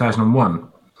Dracula 2001,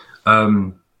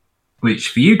 which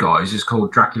for you guys is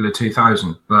called Dracula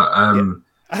 2000. But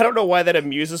I don't know why that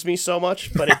amuses me so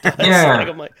much, but it does.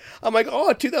 Yeah. I'm like,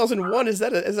 oh, 2001. Is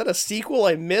that a sequel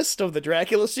I missed of the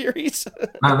Dracula series?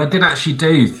 No, they did actually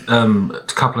do a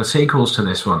couple of sequels to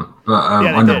this one, but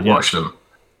I never watched them.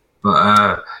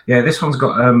 But this one's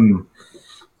got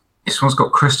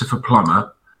Christopher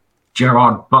Plummer,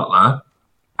 Gerard Butler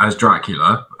as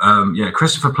Dracula.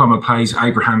 Christopher Plummer plays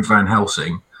Abraham Van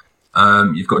Helsing.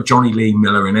 You've got Johnny Lee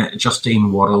Miller in it,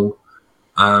 Justine Waddell,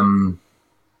 and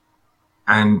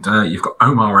you've got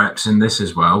Omar Epps in this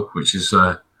as well, which is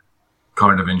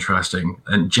kind of interesting.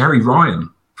 And Jerry Ryan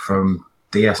from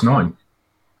DS9.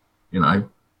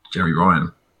 Jerry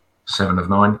Ryan, 7 of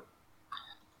 9.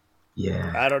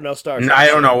 Yeah. I don't know Star Trek. I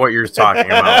don't know what you're talking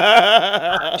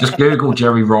about. Just Google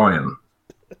Jerry Ryan.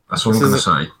 That's what I'm going to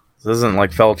say. This isn't like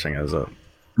felching, is it?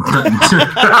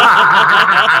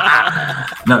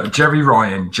 No, Jerry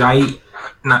Ryan. Jeri.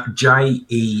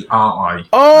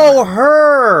 Oh,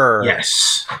 her.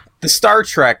 Yes. The Star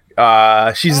Trek.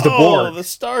 She's the Borg. Oh, the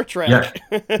Star Trek.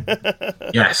 Yeah.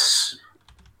 Yes.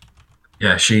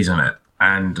 Yeah, she's in it,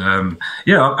 and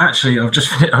actually, I've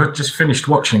just finished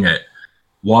watching it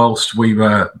whilst we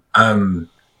were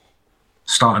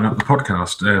starting up the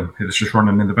podcast. It was just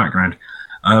running in the background.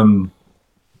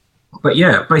 But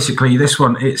yeah, basically this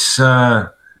one, it's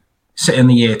set in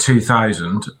the year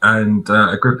 2000, and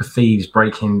a group of thieves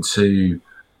break into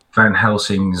Van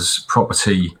Helsing's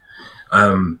property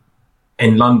in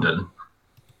London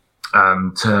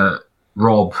to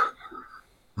rob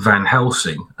Van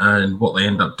Helsing. And what they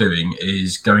end up doing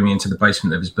is going into the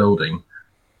basement of his building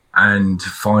and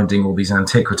finding all these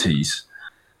antiquities.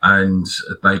 And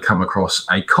they come across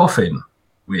a coffin,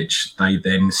 which they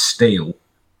then steal.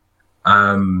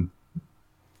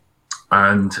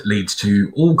 And leads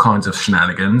to all kinds of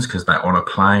shenanigans because they're on a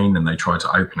plane and they try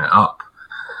to open it up.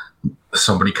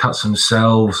 Somebody cuts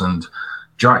themselves, and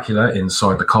Dracula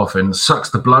inside the coffin sucks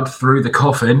the blood through the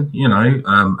coffin,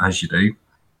 as you do,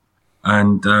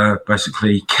 and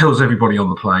basically kills everybody on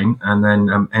the plane, and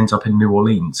then ends up in New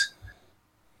Orleans.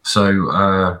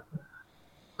 So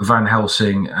Van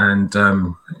Helsing and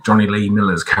Johnny Lee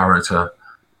Miller's character,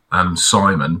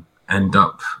 Simon, end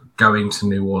up going to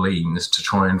New Orleans to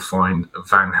try and find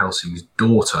Van Helsing's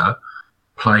daughter,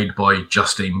 played by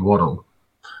Justine Waddell.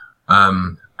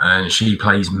 And she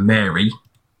plays Mary.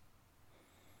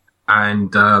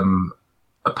 And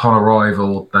upon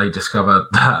arrival, they discover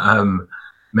that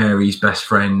Mary's best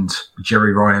friend,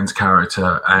 Jerry Ryan's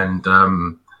character, and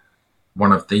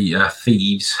one of the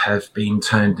thieves have been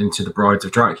turned into the brides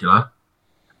of Dracula,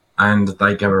 and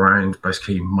they go around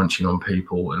basically munching on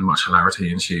people, and much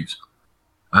hilarity ensues.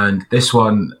 And this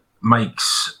one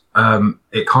makes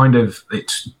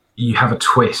you have a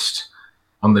twist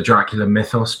on the Dracula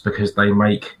mythos because they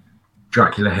make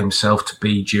Dracula himself to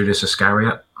be Judas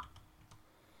Iscariot.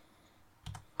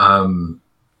 And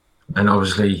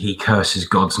obviously he curses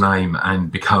God's name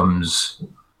and becomes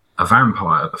a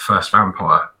vampire, the first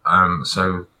vampire.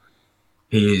 So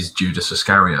he is Judas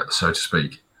Iscariot, so to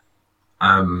speak.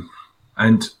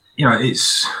 And, you know,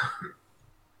 it's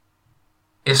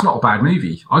not a bad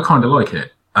movie. I kind of like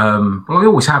it. Well, I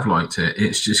always have liked it.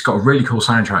 It's just got a really cool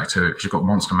soundtrack to it because you've got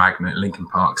Monster Magnet, Linkin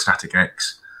Park, Static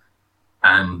X,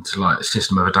 and like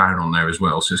System of a Down on there as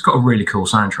well. So it's got a really cool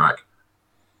soundtrack.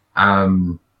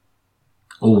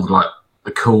 All like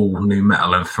the cool new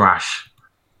metal and thrash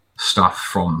stuff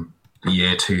from the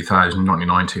year 2000,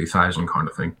 99, 2000 kind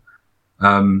of thing.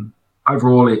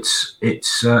 Overall, it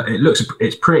looks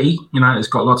pretty. You know, it's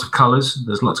got lots of colours.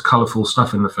 There's lots of colourful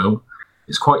stuff in the film.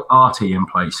 It's quite arty in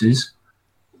places,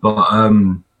 but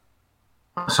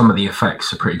some of the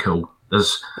effects are pretty cool.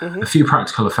 There's a few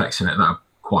practical effects in it that are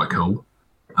quite cool.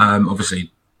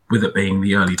 Obviously, with it being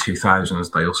the early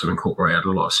 2000s, they also incorporated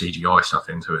a lot of CGI stuff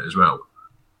into it as well.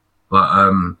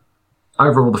 But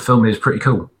overall, the film is pretty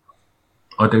cool.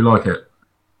 I do like it.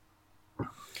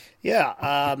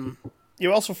 Yeah.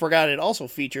 You also forgot it also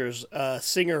features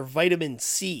singer Vitamin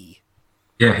C.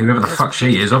 Yeah, whoever the fuck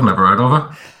she is, I've never heard of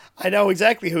her. I know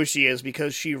exactly who she is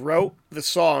because she wrote the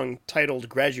song titled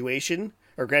Graduation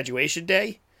or Graduation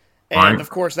Day. And Right. of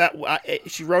course, that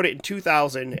she wrote it in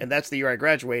 2000, and that's the year I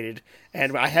graduated.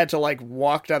 And I had to like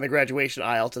walk down the graduation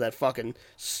aisle to that fucking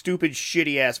stupid,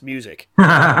 shitty ass music.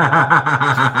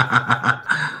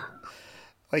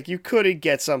 Like you couldn't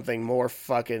get something more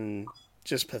fucking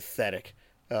just pathetic.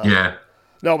 Yeah.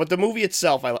 No, but the movie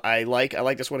itself, I like. I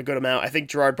like this one a good amount. I think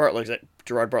Gerard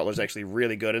Butler's actually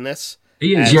really good in this.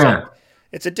 He is, And yeah.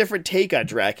 it's a different take on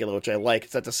Dracula, which I like.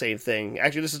 It's not the same thing.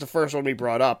 Actually, this is the first one we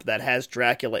brought up that has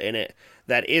Dracula in it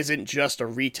that isn't just a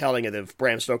retelling of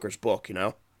Bram Stoker's book, you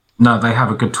know? No, they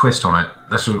have a good twist on it.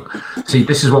 This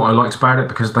is what I liked about it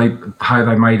because how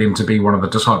they made him to be one of the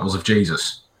disciples of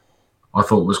Jesus. I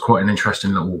thought was quite an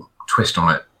interesting little twist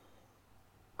on it.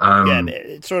 Yeah,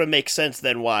 it sort of makes sense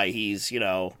then why he's, you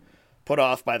know, put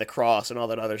off by the cross and all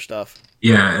that other stuff.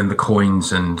 Yeah, and the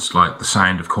coins and like the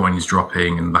sound of coins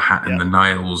dropping and the hat and the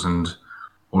nails and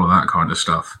all of that kind of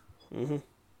stuff. Mm-hmm.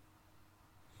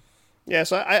 Yeah,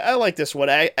 so I like this one.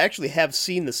 I actually have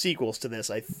seen the sequels to this.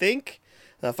 I think,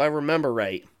 if I remember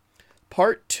right,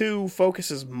 Part 2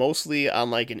 focuses mostly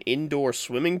on like an indoor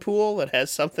swimming pool that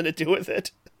has something to do with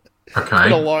it. Okay.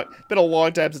 Been a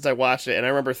long time since I watched it, and I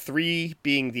remember 3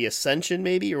 being the Ascension,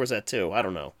 maybe, or was that 2? I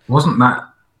don't know. Wasn't that?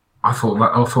 I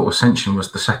thought Ascension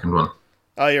was the second one.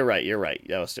 Oh, you're right.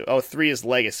 That was 2. Oh, 3 is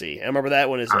Legacy. I remember that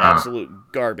one is absolute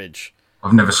garbage.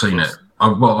 I've never seen it.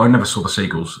 I never saw the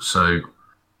sequels, so.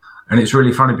 And it's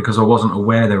really funny because I wasn't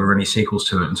aware there were any sequels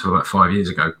to it until about 5 years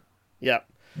ago. Yep.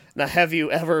 Now, have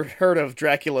you ever heard of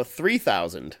Dracula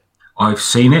 3000? I've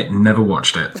seen it, never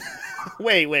watched it.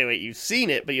 Wait. You've seen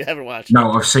it, but you haven't watched it.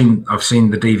 No, I've seen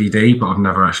the DVD, but I've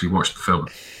never actually watched the film.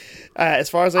 As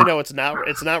far as I know, it's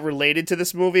not related to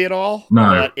this movie at all. No.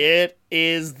 But it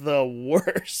is the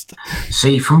worst.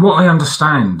 See, from what I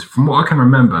understand, from what I can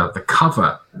remember, the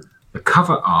cover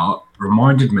art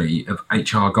reminded me of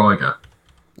H.R. Geiger.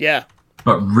 Yeah.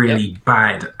 But really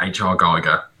bad H.R.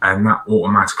 Geiger, and that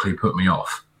automatically put me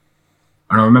off.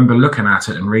 And I remember looking at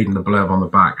it and reading the blurb on the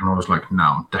back, and I was like, no,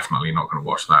 I'm definitely not going to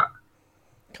watch that.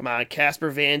 Come on, Casper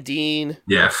Van Dien.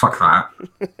 Yeah, fuck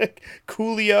that.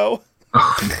 Coolio.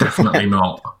 Oh, definitely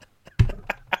not.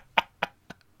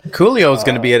 Coolio's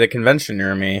going to be at a convention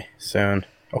near me soon.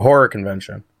 A horror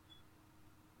convention.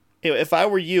 If I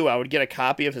were you, I would get a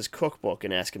copy of his cookbook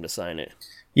and ask him to sign it.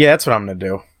 Yeah, that's what I'm going to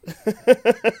do.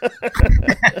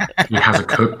 He has a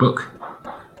cookbook.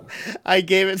 I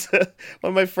gave it to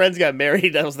when my friends got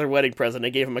married. That was their wedding present. I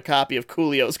gave him a copy of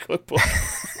Coolio's cookbook.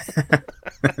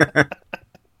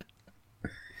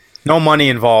 No money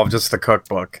involved, just the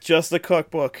cookbook. Just the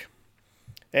cookbook.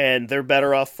 And they're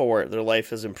better off for it. Their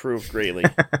life has improved greatly.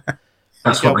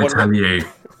 That's what they tell you.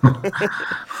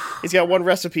 He's got one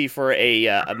recipe for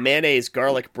a mayonnaise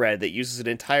garlic bread that uses an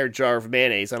entire jar of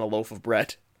mayonnaise on a loaf of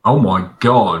bread. Oh my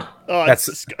god. Oh, that's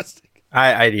disgusting.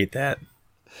 I'd eat that.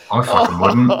 I fucking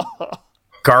wouldn't.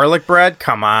 Garlic bread?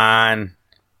 Come on.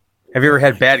 Have you ever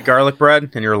had bad garlic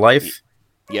bread in your life?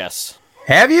 Yes.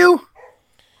 Have you?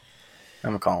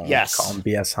 I'm calling Yes. calling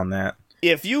BS on that.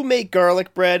 If you make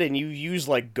garlic bread and you use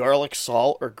like garlic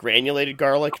salt or granulated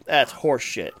garlic, that's horse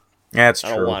shit. That's I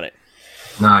true. don't want it.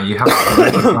 No, you have to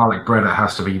make garlic bread. It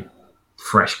has to be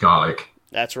fresh garlic.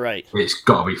 That's right. It's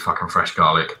got to be fucking fresh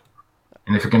garlic.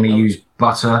 And if you're going to use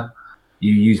butter,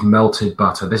 you use melted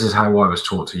butter. This is how I was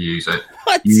taught to use it.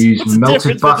 What? You use What's the melted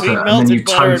difference butter between and then you melted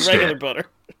butter and toast regular it. butter?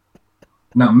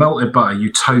 Now, melted butter,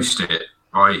 you toast it,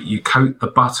 right? You coat the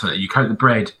butter, you coat the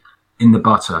bread in the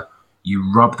butter.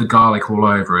 You rub the garlic all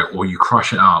over it, or you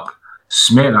crush it up,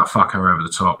 smear that fucker over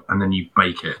the top, and then you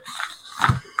bake it.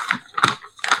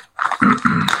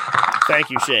 Thank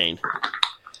you, Shane.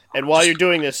 And while you're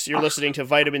doing this, you're listening to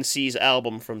Vitamin C's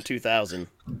album from 2000.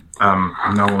 No,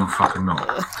 I'm fucking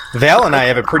not. Val and I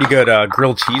have a pretty good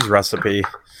grilled cheese recipe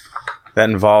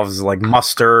that involves like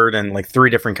mustard and like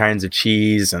 3 different kinds of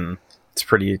cheese, and it's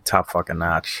pretty top fucking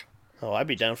notch. Oh, I'd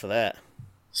be down for that.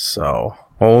 So,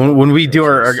 well, when we do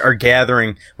our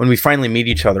gathering, when we finally meet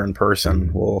each other in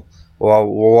person, we'll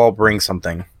all bring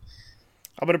something.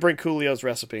 I'm gonna bring Coolio's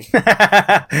recipe.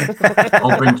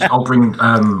 I'll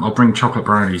bring chocolate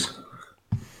brownies.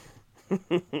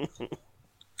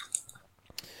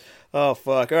 Oh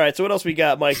fuck! All right, so what else we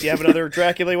got, Mike? Do you have another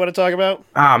Dracula you want to talk about?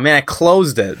 Ah, man, I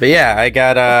closed it, but yeah, I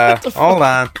got. Hold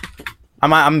on,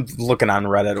 I'm looking on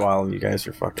Reddit while you guys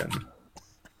are fucking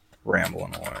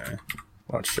rambling away.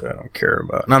 What shit I don't care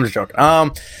about. No, I'm just joking.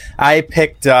 I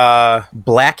picked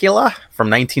Blackula from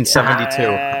 1972.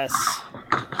 Yes.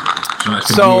 It's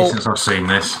been So- years since I've seen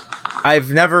this.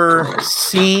 I've never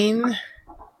seen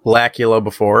Blackula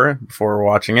before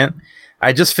watching it.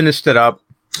 I just finished it up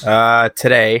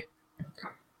today,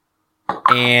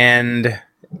 and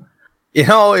you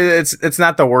know it's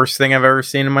not the worst thing I've ever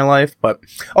seen in my life. But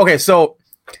okay, so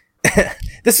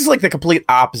this is like the complete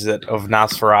opposite of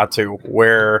Nosferatu,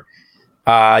 where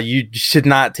you should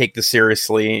not take this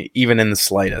seriously, even in the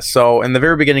slightest. So in the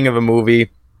very beginning of a movie,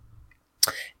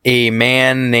 a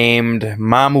man named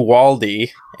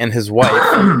Mamuwaldi and his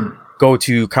wife go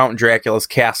to Count Dracula's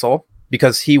castle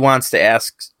because he wants to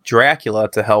ask Dracula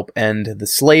to help end the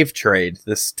slave trade.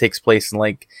 This takes place in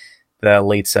like the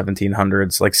late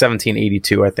 1700s, like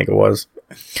 1782, I think it was.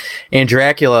 And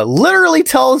Dracula literally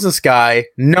tells this guy,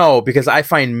 no, because I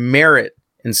find merit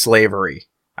in slavery.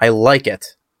 I like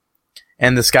it.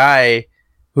 And this guy,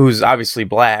 who's obviously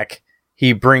black,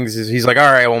 he's like,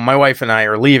 all right, well, my wife and I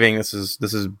are leaving. This is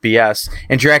BS.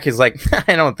 And Dracula's like,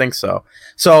 I don't think so.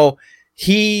 So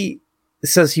he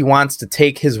says he wants to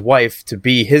take his wife to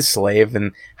be his slave,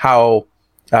 and how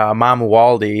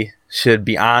Mamuwaldi should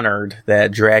be honored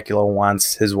that Dracula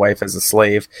wants his wife as a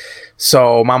slave.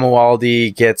 So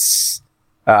Mamuwaldi gets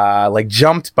like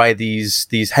jumped by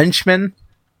these henchmen,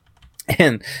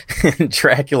 and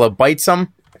Dracula bites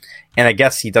him. And I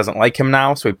guess he doesn't like him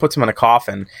now, so he puts him in a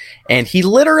coffin. And he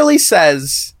literally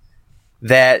says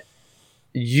that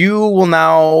you will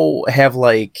now have,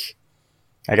 like,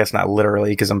 I guess not literally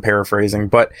because I'm paraphrasing,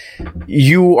 but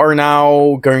you are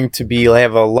now going to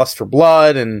have a lust for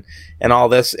blood and all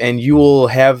this, and you will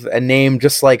have a name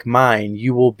just like mine.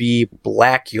 You will be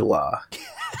Blackula.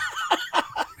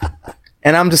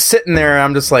 And I'm just sitting there, and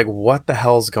I'm just like, what the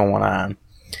hell's going on?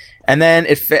 And then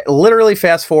it literally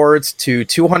fast forwards to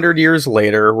 200 years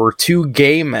later, where 2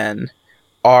 gay men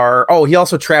are... Oh, he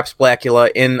also traps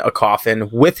Blackula in a coffin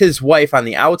with his wife on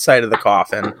the outside of the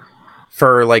coffin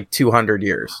for like 200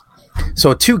 years.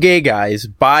 So 2 gay guys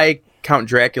buy Count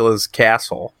Dracula's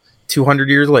castle 200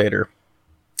 years later,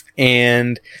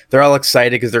 and they're all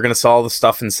excited because they're going to sell all the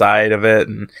stuff inside of it.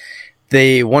 And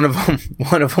one of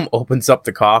them opens up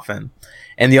the coffin,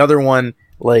 and the other one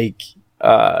like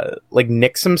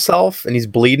nicks himself, and he's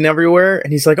bleeding everywhere,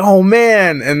 and he's like, oh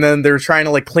man. And then they're trying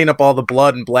to like clean up all the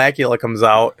blood, and Blackula comes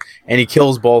out and he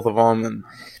kills both of them. And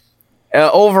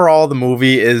overall the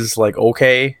movie is like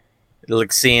okay,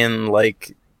 like seeing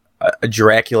like a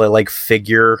Dracula like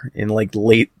figure in like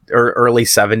late or early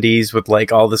 70s with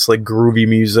like all this like groovy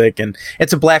music, and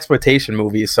it's a blaxploitation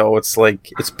movie, so it's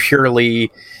like it's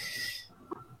purely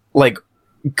like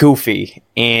goofy,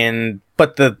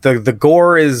 but the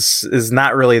gore is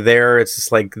not really there. It's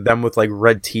just like them with like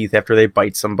red teeth after they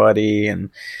bite somebody, and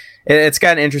it's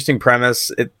got an interesting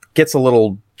premise. It gets a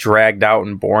little dragged out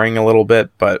and boring a little bit,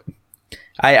 but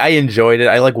I enjoyed it.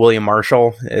 I like William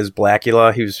Marshall as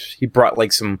Blackula. He brought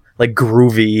like some like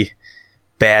groovy,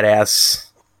 badass,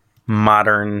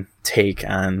 modern take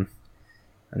on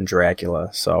Dracula.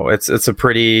 So it's a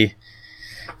pretty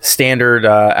standard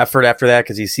effort after that,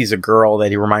 because he sees a girl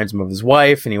that he reminds him of his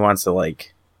wife, and he wants to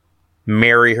like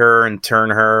marry her and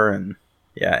turn her, and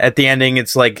Yeah, at the ending,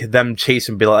 it's like them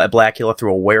chasing Blackula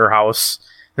through a warehouse.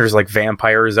 There's like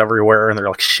vampires everywhere, and they're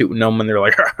like shooting them, and they're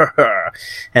like,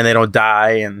 and they don't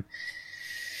die. And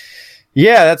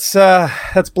yeah, that's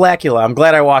Blackula. I'm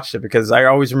glad I watched it because I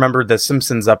always remembered the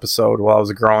Simpsons episode while I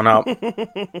was growing up.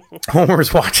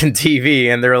 Homer's watching TV,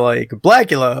 and they're like,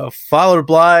 Blackula followed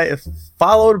by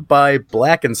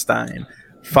Blackenstein,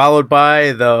 followed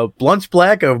by the Blunch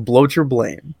Black of Blocher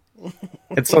Blame.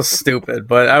 It's so stupid,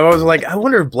 but I was like, I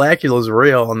wonder if Blackula's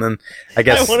real, and then I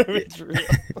guess I wonder if it's real.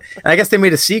 I guess they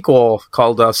made a sequel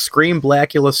called Scream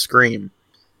Blackula Scream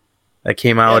that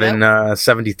came out in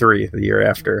 '73, the year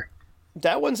after.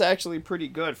 That one's actually pretty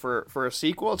good for a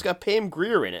sequel. It's got Pam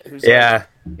Grier in it, who's like,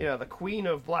 the queen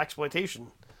of blaxploitation.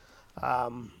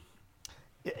 I'm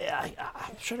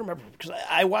trying to remember because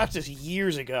I watched this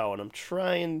years ago, and I'm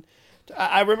trying.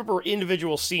 I remember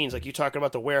individual scenes, like you talking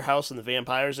about the warehouse and the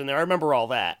vampires in there. I remember all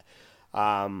that.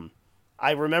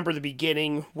 I remember the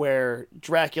beginning where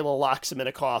Dracula locks him in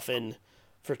a coffin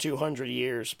for 200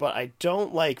 years, but I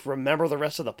don't remember the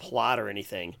rest of the plot or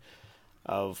anything.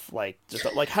 Of just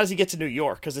how does he get to New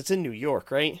York? Because it's in New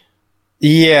York, right?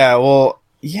 Yeah. Well,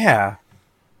 yeah.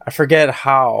 I forget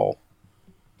how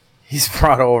he's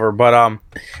brought over, but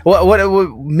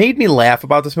what made me laugh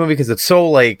about this movie because it's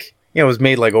so it was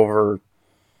made over,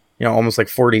 almost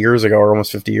 40 years ago or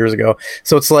almost 50 years ago.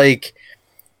 So it's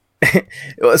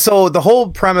so the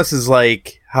whole premise is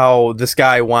how this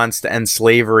guy wants to end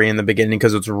slavery in the beginning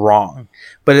because it's wrong,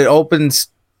 but it opens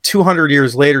 200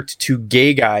 years later to two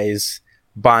gay guys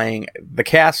buying the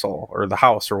castle or the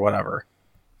house or whatever.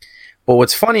 But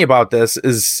what's funny about this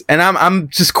is, and I'm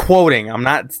just quoting,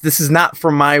 this is not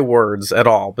from my words at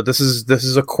all, but this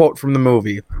is a quote from the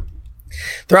movie.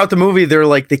 Throughout the movie,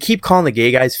 they keep calling the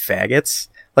gay guys faggots,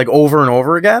 over and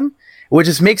over again, which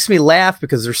just makes me laugh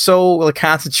because they're so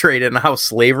concentrated on how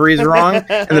slavery is wrong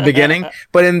in the beginning.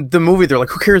 But in the movie, they're like,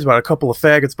 who cares about a couple of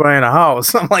faggots buying a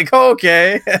house? I'm like,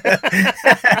 okay.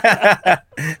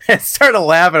 I started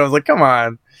laughing. I was like, come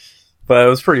on. But it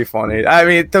was pretty funny. I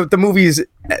mean, the movie's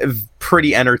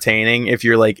pretty entertaining if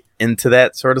you're into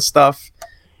that sort of stuff.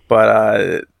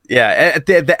 But yeah,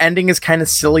 the ending is kind of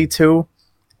silly too.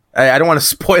 I don't want to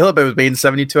spoil it, but it was made in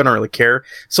 72. I don't really care.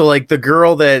 So the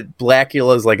girl that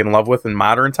Blackula is in love with in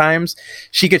modern times,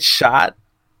 she gets shot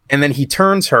and then he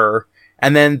turns her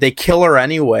and then they kill her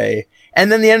anyway.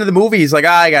 And then the end of the movie, he's like,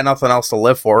 I got nothing else to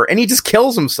live for. And he just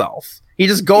kills himself. He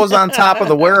just goes on top of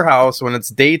the warehouse when it's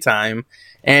daytime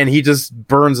and he just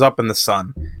burns up in the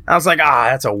sun. I was like,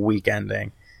 that's a weak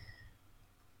ending.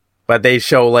 But they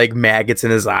show maggots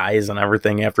in his eyes and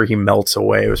everything after he melts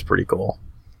away. It was pretty cool.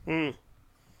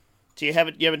 So you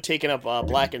haven't taken up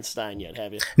Blackenstein yet,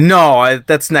 have you? No,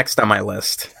 that's next on my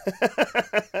list.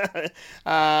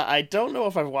 I don't know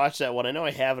if I've watched that one. I know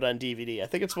I have it on DVD. I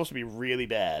think it's supposed to be really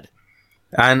bad.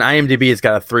 On IMDb, it's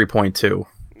got a 3.2. So.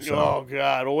 Oh,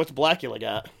 God. Well, what's Blackula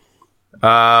got?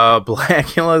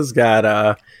 Blackula's got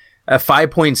a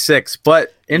 5.6.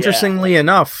 But interestingly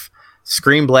enough,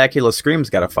 Scream Blackula Scream's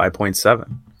got a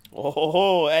 5.7.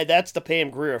 Oh, that's the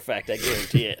Pam Grier effect, I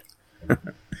guarantee it.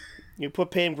 You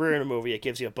put Pam Grier in a movie, it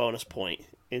gives you a bonus point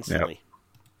instantly.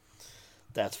 Yep.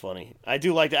 That's funny. I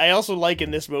do like that. I also like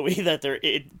in this movie that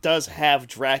it does have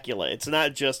Dracula. It's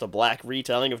not just a black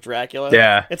retelling of Dracula.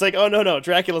 Yeah. It's oh, no,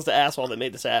 Dracula's the asshole that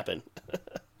made this happen.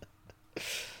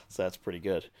 So that's pretty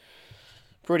good.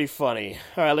 Pretty funny.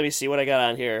 All right, let me see what I got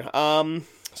on here. So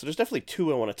there's definitely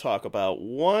two I want to talk about.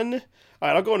 One, all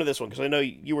right, I'll go into this one because I know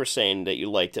you were saying that you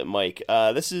liked it, Mike.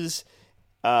 This is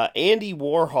Andy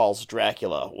Warhol's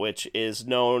Dracula, which is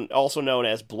also known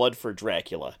as Blood for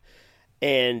Dracula.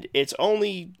 And it's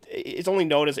only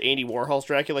known as Andy Warhol's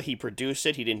Dracula. He produced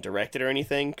it. He didn't direct it or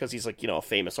anything because he's a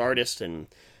famous artist and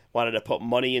wanted to put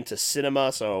money into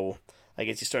cinema. So I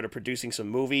guess he started producing some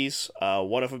movies.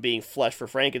 One of them being Flesh for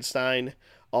Frankenstein,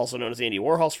 also known as Andy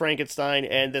Warhol's Frankenstein,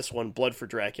 and this one, Blood for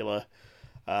Dracula.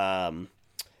 And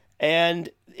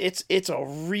it's a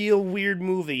real weird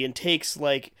movie and takes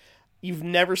you've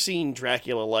never seen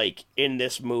Dracula in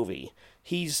this movie.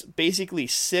 He's basically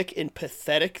sick and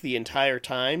pathetic the entire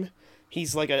time.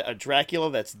 He's a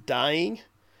Dracula that's dying.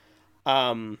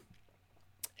 And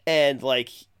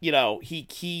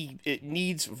he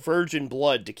needs virgin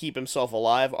blood to keep himself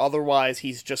alive. Otherwise,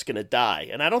 he's just going to die.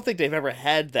 And I don't think they've ever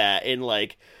had that in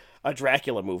a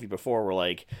Dracula movie before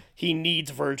where he needs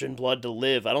virgin blood to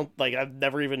live. I've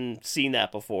never even seen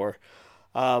that before.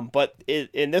 But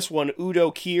in this one,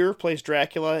 Udo Kier plays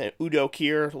Dracula, and Udo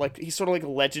Kier, he's sort of a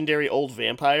legendary old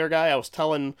vampire guy. I was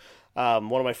telling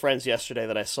one of my friends yesterday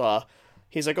that I saw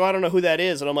He's like, oh, I don't know who that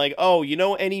is. And I'm like, oh, you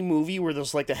know any movie where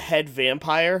there's, like, the head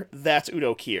vampire? That's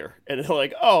Udo Kier. And they're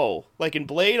like, oh, like in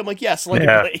Blade? I'm like, yes, like in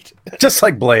Blade. Just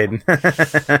like Blade.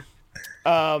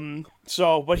 But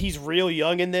he's real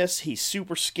young in this. He's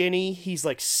super skinny. He's,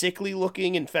 like, sickly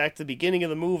looking. In fact, the beginning of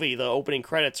the movie, the opening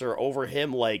credits are over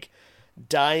him, like,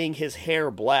 dyeing his hair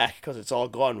black because it's all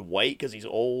gone white because he's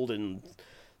old and,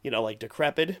 you know, like,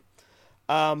 decrepit.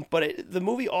 But the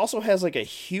movie also has, like, a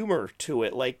humor to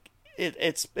it. Like,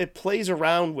 it plays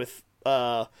around with,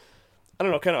 I don't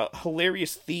know, kind of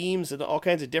hilarious themes and all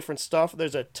kinds of different stuff.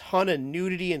 There's a ton of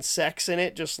nudity and sex in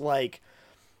it, just like,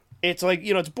 it's like,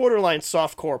 you know, it's borderline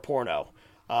softcore porno,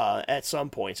 at some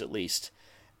points at least.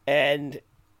 And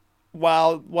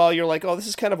while you're like, oh, this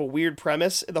is kind of a weird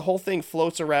premise, the whole thing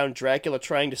floats around Dracula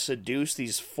trying to seduce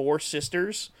these 4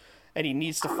 sisters, and he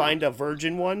needs to find a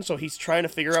virgin one, so he's trying to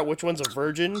figure out which one's a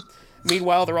virgin.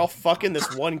 Meanwhile, they're all fucking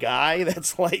this one guy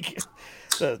that's like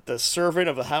the servant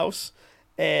of the house.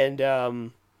 And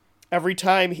every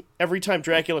time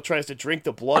Dracula tries to drink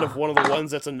the blood of one of the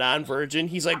ones that's a non-virgin,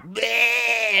 he's like,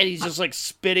 bleh! And he's just like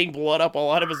spitting blood up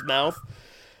all out of his mouth.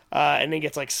 And then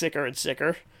gets like sicker and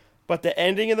sicker. But the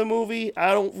ending of the movie,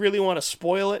 I don't really want to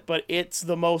spoil it, but it's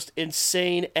the most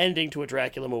insane ending to a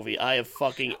Dracula movie I have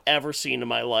fucking ever seen in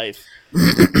my life.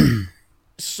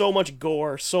 So much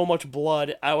gore, so much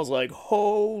blood. I was like,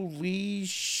 holy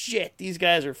shit, these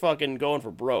guys are fucking going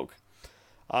for broke.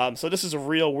 So this is a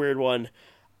real weird one.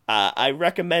 I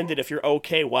recommend it if you're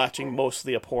okay watching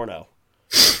mostly a porno.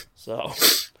 So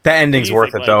that ending's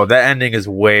worth it, though. That ending is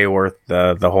way worth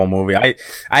the whole movie. I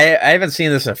haven't seen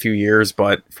this in a few years,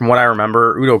 but from what I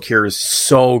remember, Udo Kier is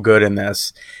so good in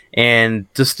this, and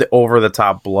just the over the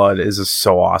top blood is just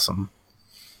so awesome.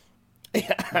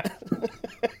 Yeah.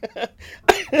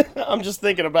 I'm just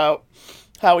thinking about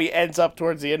how he ends up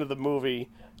towards the end of the movie,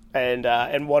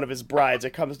 and one of his brides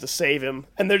that comes to save him,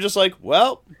 and they're just like,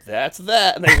 well, that's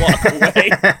that, and they walk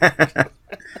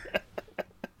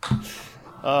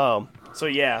away. So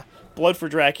yeah, Blood for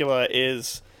Dracula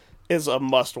is a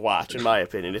must watch in my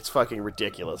opinion. It's fucking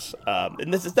ridiculous.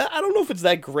 And this is that, I don't know if it's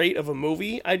that great of a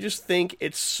movie. I just think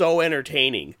it's so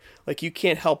entertaining. Like, you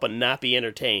can't help but not be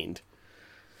entertained.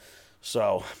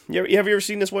 So, have you ever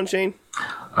seen this one, Shane?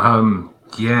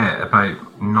 Yeah, about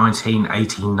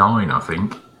 1989, I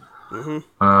think.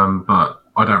 Mm-hmm. But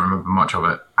I don't remember much of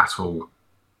it at all,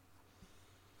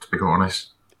 to be quite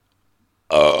honest.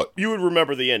 You would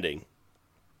remember the ending.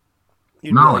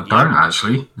 No, I don't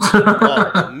actually.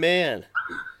 Oh man.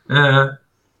 Yeah.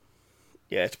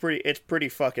 Yeah, it's pretty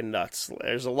fucking nuts.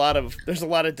 There's a lot of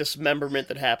dismemberment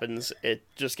that happens. It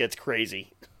just gets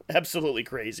crazy. Absolutely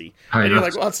crazy. Hey, and you're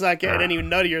like, well, it's not getting any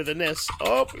nuttier than this.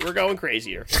 Oh, we're going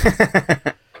crazier.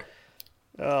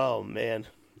 Oh, man.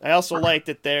 I also like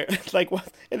that they're, like,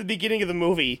 in the beginning of the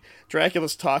movie,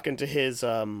 Dracula's talking to his,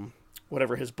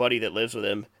 whatever, his buddy that lives with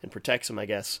him and protects him, I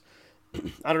guess.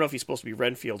 I don't know if he's supposed to be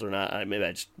Renfield or not. Maybe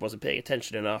I just wasn't paying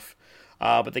attention enough.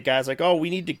 But the guy's like, oh, we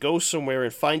need to go somewhere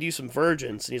and find you some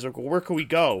virgins. And he's like, well, where can we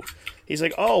go? He's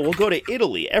like, oh, we'll go to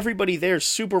Italy. Everybody there's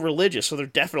super religious, so they're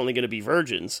definitely going to be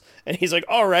virgins. And he's like,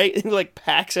 all right. And he, like,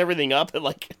 packs everything up and,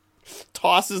 like,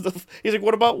 tosses the... He's like,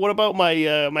 what about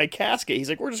my my casket? He's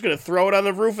like, we're just going to throw it on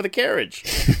the roof of the carriage.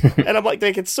 And I'm like,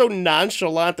 it's so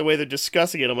nonchalant the way they're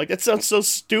discussing it. I'm like, that sounds so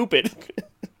stupid.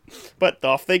 But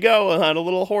off they go on a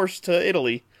little horse to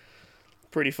Italy.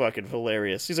 Pretty fucking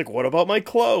hilarious. He's like, what about my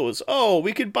clothes? Oh,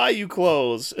 we could buy you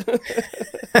clothes.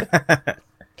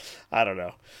 I don't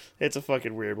know. It's a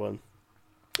fucking weird one.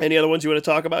 Any other ones you want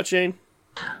to talk about, Shane?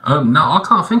 No, I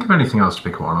can't think of anything else, to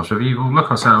be quite honest with you. Well,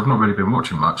 like I said, I've not really been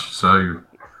watching much, so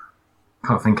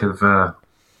can't think of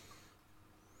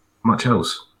much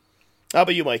else. How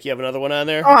about you, Mike? You have another one on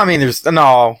there? Oh, I mean, there's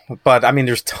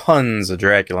tons of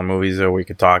Dracula movies that we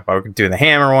could talk about. We could do the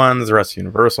Hammer ones, the rest of the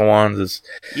Universal ones.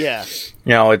 Yeah. You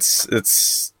know, it's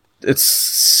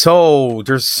so,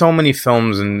 there's so many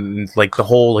films and, like, the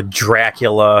whole, like,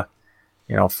 Dracula,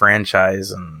 you know,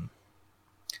 franchise, and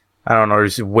I don't know,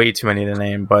 there's way too many to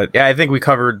name, but yeah, I think we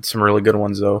covered some really good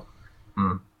ones, though.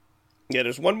 Yeah,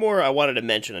 there's one more I wanted to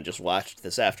mention I just watched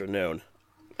this afternoon.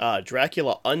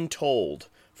 Dracula Untold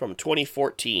from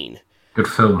 2014. Good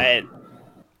film. And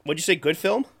what'd you say, good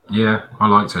film? Yeah, I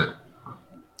liked it.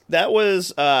 That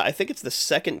was, I think it's the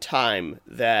second time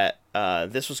that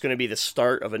this was going to be the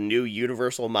start of a new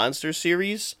Universal Monsters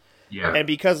series. Yeah. And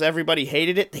because everybody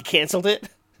hated it, they canceled it.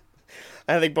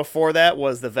 I think before that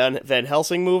was the Van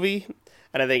Helsing movie.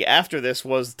 And I think after this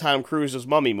was Tom Cruise's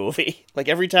Mummy movie. Like,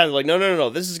 every time they're like, no,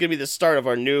 this is going to be the start of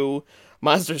our new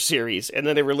monster series. And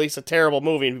then they release a terrible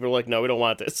movie and people are like, no, we don't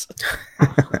want this.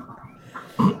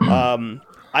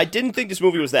 I didn't think this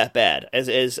movie was that bad,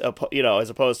 as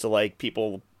opposed to like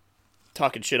people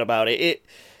talking shit about it.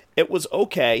 It was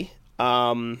okay.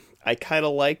 I kind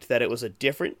of liked that it was a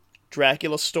different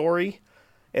Dracula story.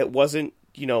 It wasn't,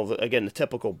 again, the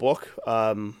typical book,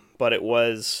 but it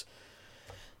was...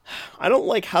 I don't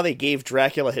like how they gave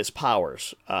Dracula his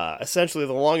powers. Essentially,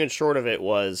 the long and short of it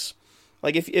was,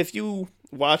 like, if you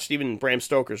watched even Bram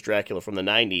Stoker's Dracula from the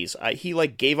 90s, he,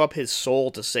 like, gave up his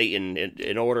soul to Satan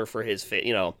in order for his,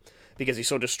 because he's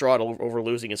so distraught over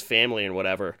losing his family and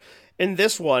whatever. In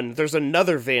this one, there's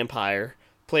another vampire,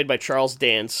 played by Charles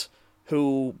Dance,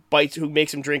 who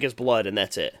makes him drink his blood, and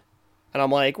that's it. And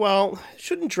I'm like, well,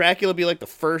 shouldn't Dracula be, like, the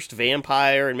first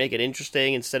vampire and make it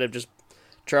interesting instead of just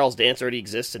Charles Dance already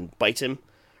exists and bites him,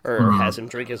 or has him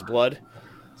drink his blood?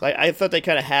 So I thought they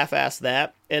kind of half-assed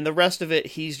that, and the rest of it,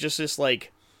 he's just this,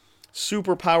 like,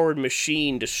 super-powered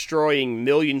machine destroying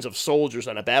millions of soldiers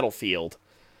on a battlefield.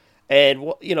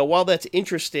 And, while that's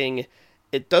interesting,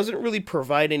 it doesn't really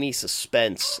provide any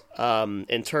suspense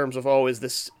in terms of, is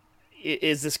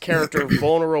this character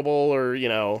vulnerable, or,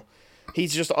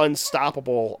 he's just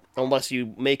unstoppable unless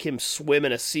you make him swim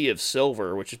in a sea of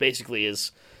silver, which basically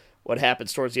is what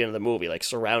happens towards the end of the movie. Like,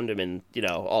 surround him in,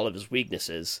 all of his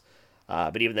weaknesses.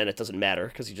 But even then it doesn't matter,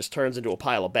 because he just turns into a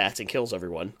pile of bats and kills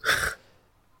everyone.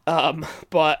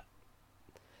 But,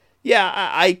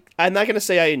 yeah, I'm not going to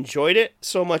say I enjoyed it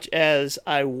so much as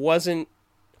I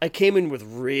came in with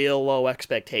real low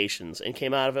expectations and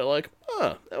came out of it like,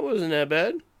 that wasn't that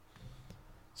bad.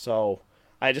 So,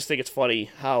 I just think it's funny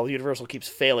how Universal keeps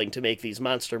failing to make these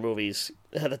monster movies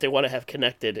that they want to have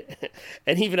connected.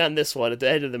 And even on this one, at the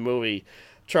end of the movie,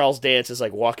 Charles Dance is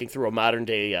like walking through a modern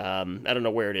day, I don't know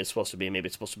where it is supposed to be. Maybe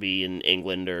it's supposed to be in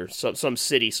England or some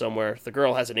city somewhere. The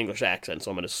girl has an English accent,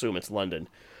 so I'm going to assume it's London.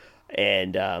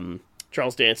 And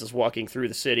Charles Dance is walking through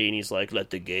the city, and he's like, "Let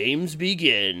the games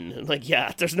begin." I'm like,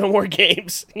 yeah, there's no more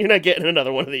games. You're not getting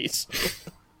another one of these.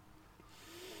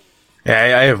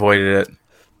 Yeah, I avoided it.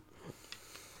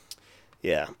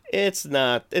 Yeah, it's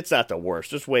not the worst.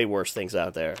 There's way worse things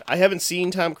out there. I haven't seen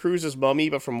Tom Cruise's Mummy,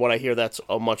 but from what I hear, that's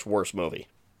a much worse movie.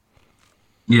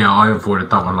 Yeah, I avoided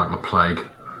that one like the plague.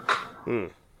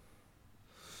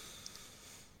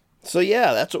 So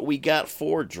yeah, that's what we got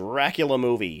for Dracula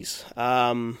movies.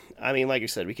 I mean, like you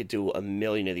said, we could do a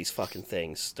million of these fucking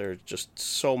things. There's just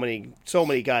so many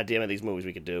goddamn of these movies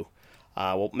we could do.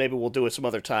 Well, maybe we'll do it some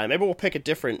other time. Maybe we'll pick a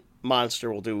different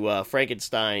monster. We'll do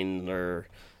Frankenstein or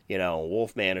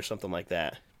Wolfman or something like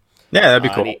that. Yeah, that'd be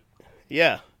cool.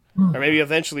 Yeah. Or maybe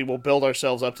eventually we'll build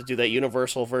ourselves up to do that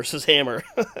Universal versus Hammer.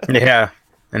 Yeah,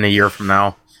 in a year from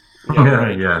now.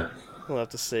 Yeah. We'll have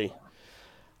to see.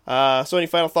 So any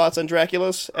final thoughts on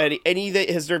Draculas?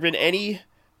 Has there been any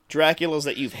Draculas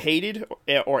that you've hated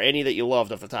or any that you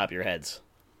loved off the top of your heads?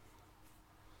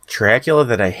 Dracula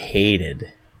that I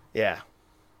hated? Yeah.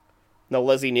 No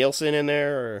Leslie Nielsen in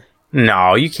there? Or?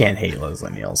 No, you can't hate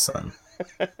Leslie Nielsen.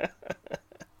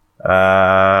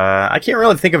 I can't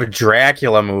really think of a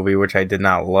Dracula movie which I did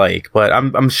not like, but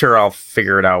I'm sure I'll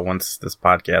figure it out once this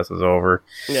podcast is over.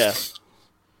 Yeah.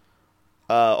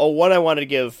 One I wanted to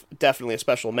give definitely a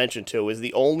special mention to is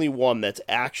the only one that's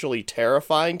actually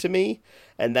terrifying to me,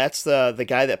 and that's the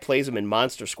guy that plays him in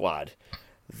Monster Squad.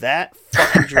 That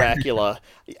fucking Dracula.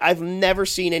 I've never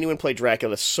seen anyone play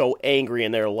Dracula so angry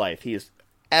in their life. He is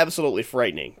absolutely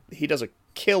frightening. He does a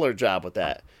killer job with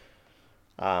that.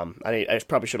 I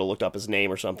probably should have looked up his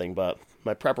name or something, but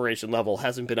my preparation level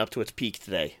hasn't been up to its peak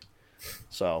today.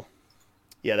 So,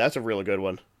 yeah, that's a really good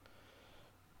one.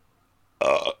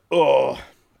 But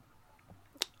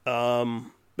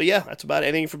yeah, that's about it.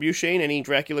 Anything from you, Shane? Any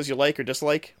Draculas you like or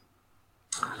dislike?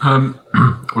 Well,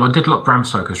 I did like Bram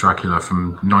Stoker's Dracula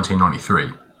from 1993.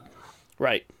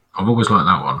 Right. I've always liked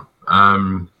that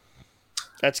one.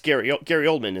 That's Gary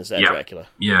Oldman is that Dracula.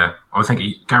 Yeah, I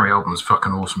think Gary Oldman's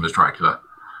fucking awesome as Dracula.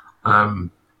 But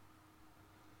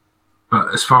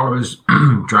as far as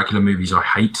Dracula movies I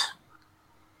hate,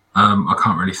 I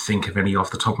can't really think of any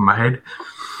off the top of my head.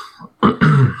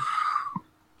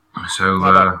 So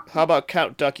how about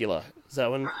Count Duckula? Is that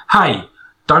one? Hey,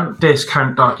 don't diss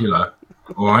Count Duckula,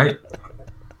 alright?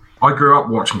 I grew up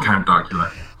watching Count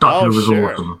Duckula. Duckula was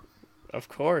awesome. Of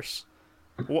course.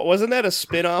 Wasn't that a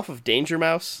spin-off of Danger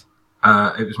Mouse?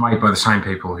 It was made by the same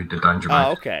people who did Danger Mouse.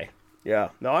 Oh, okay. Yeah.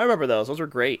 No, I remember those. Those were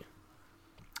great.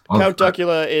 Count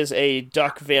Duckula is a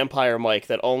duck vampire Mike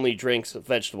that only drinks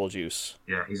vegetable juice.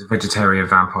 Yeah, he's a vegetarian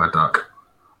vampire duck.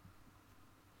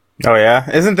 Oh yeah,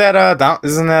 isn't that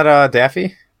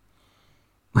Daffy?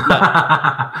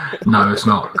 No, it's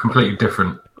not. Completely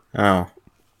different. Oh,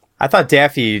 I thought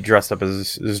Daffy dressed up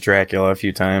as Dracula a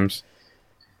few times.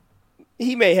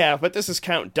 He may have, but this is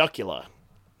Count Duckula.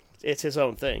 It's his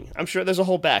own thing. I'm sure there's a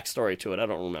whole backstory to it. I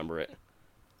don't remember it.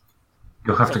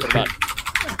 You'll have Something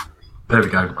to. There we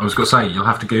go. I was going to say you'll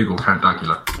have to Google Count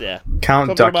Dracula. Yeah.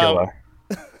 Count Something Duckula.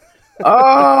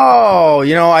 Oh,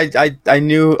 I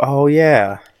knew. Oh,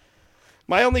 yeah.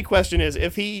 My only question is,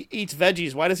 if he eats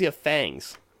veggies, why does he have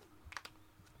fangs?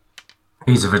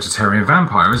 He's a vegetarian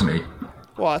vampire, isn't he?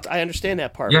 Well, I understand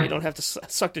that part, Yeah. but you don't have to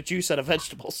suck the juice out of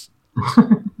vegetables.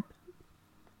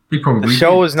 He probably. The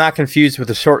show did. is not confused with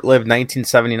the short-lived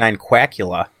 1979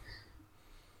 Quackula.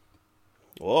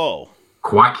 Whoa.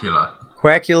 Quackula.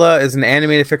 Quackula is an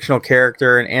animated fictional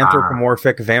character, an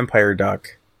anthropomorphic vampire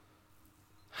duck.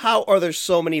 How are there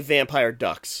so many vampire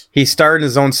ducks? He starred in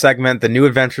his own segment, The New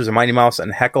Adventures of Mighty Mouse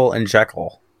and Heckle and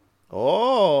Jekyll.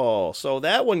 Oh, so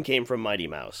that one came from Mighty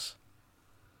Mouse.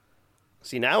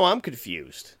 See, now I'm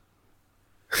confused.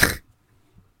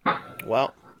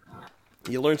 Well,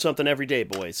 you learn something every day,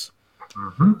 boys.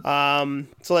 So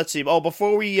let's see. Oh,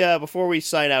 before we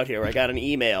sign out here, I got an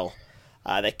email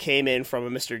that came in from a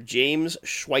Mr. James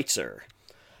Schweitzer.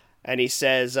 And he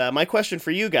says, my question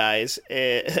for you guys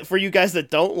that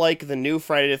don't like the new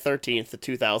Friday the 13th, the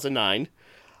 2009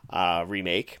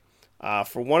 remake,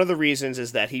 for one of the reasons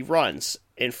is that he runs.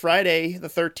 In Friday the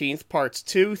 13th, parts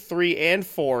 2, 3, and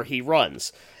 4, he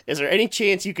runs. Is there any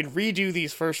chance you can redo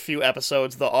these first few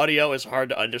episodes? The audio is hard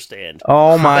to understand.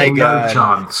 Oh my No god.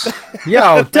 chance.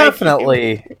 Yo,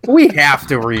 definitely. We have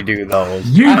to redo those.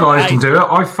 You guys can do it.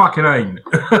 I fucking ain't.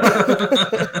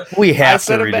 We have to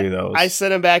sent him redo those. I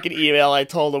sent him back an email. I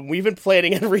told him we've been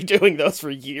planning on redoing those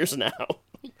for years now.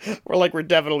 We're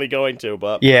definitely going to,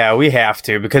 but Yeah, we have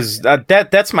to, because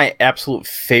that's my absolute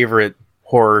favorite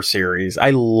horror series.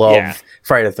 I love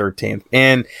Friday the 13th.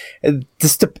 And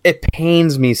it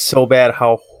pains me so bad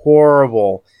how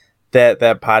horrible that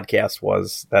podcast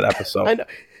was, that episode. I know.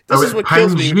 This is it what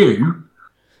kills pains me. you.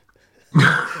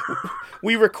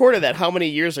 We recorded that how many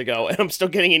years ago, and I'm still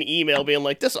getting an email being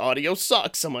like, this audio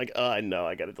sucks. I'm like, oh, no,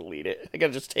 I gotta delete it. I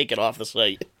gotta just take it off the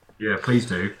site. Yeah, please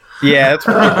do. Yeah, it's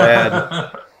pretty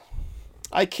bad.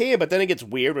 I can, but then it gets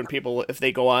weird when people, if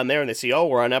they go on there and they see, oh,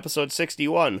 we're on episode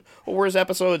 61. Well, where's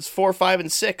episodes 4, 5,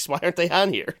 and 6? Why aren't they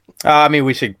on here? I mean,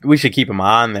 we should keep them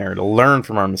on there to learn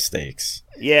from our mistakes.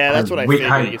 Yeah, that's what I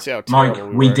figured. You can see how Mike,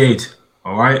 terrible we were. did.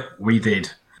 All right, we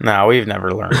did. No, we've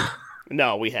never learned.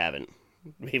 No, we haven't.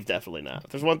 We've definitely not.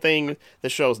 If there's one thing the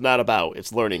show's not about,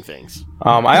 it's learning things.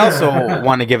 I also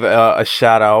want to give a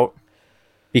shout out,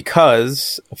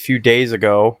 because a few days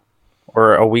ago,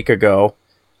 or a week ago,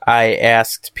 I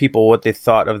asked people what they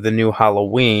thought of the new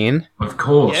Halloween, Of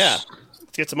course. Yeah.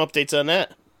 Let's get some updates on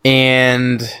that.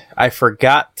 and I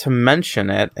forgot to mention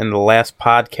it in the last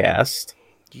podcast,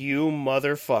 You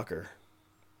motherfucker.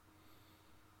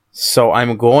 so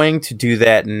I'm going to do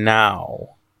that now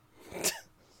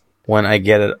when I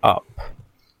get it up.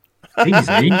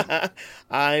 Easy.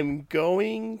 I'm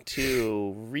going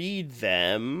to read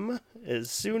them as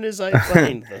soon as I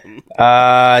find them.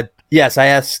 Yes, I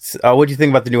asked, what do you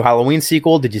think about the new Halloween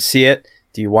sequel? Did you see it?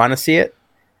 Do you want to see it?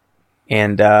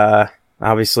 And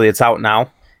obviously it's out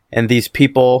now. And these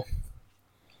people...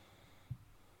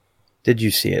 Did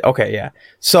you see it? Okay, yeah.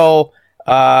 So,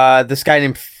 this guy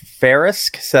named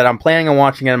Ferrisk said, I'm planning on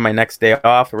watching it on my next day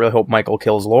off. I really hope Michael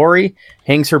kills Laurie,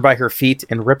 hangs her by her feet,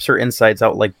 and rips her insides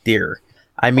out like deer.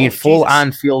 I mean, Oh,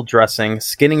 full-on field dressing,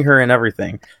 skinning her and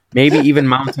everything. Maybe even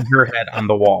mounting her head on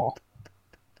the wall.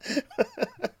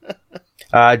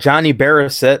 Johnny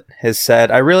Barrett has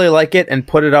said, I really like it and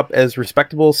put it up as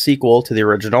respectable sequel to the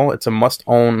original. It's a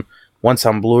must-own once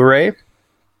on Blu-ray.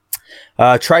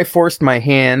 Triforced My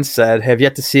Hand said, have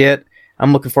yet to see it.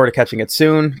 I'm looking forward to catching it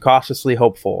soon. Cautiously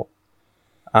hopeful.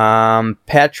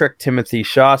 Patrick Timothy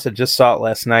Shaw said, just saw it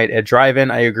last night at drive-in.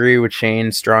 I agree with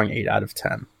Shane. Strong 8 out of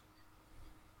 10.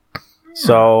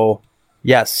 So,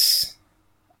 yes,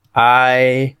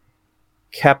 I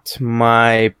kept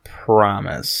my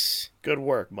promise. Good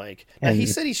work, Mike. Now, he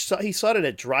said he saw it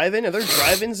at drive-in. Are there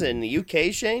drive-ins in the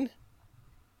UK, Shane?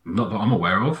 Not that I'm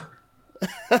aware of.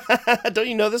 Don't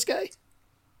you know this guy?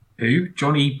 Who?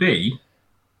 Johnny B?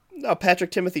 No,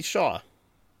 Patrick Timothy Shaw.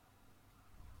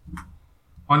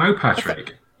 I know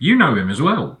Patrick. You know him as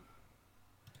well.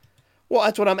 Well,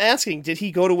 that's what I'm asking. Did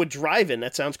he go to a drive-in?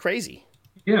 That sounds crazy.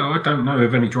 Yeah, I don't know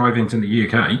of any drive-ins in the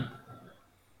UK.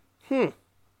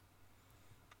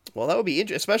 Well, that would be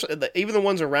interesting. Especially even the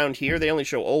ones around here, they only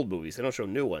show old movies. They don't show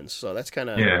new ones. So that's kind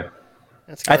of Yeah.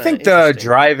 I think the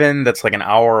drive-in that's like an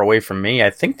hour away from me, I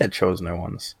think that shows new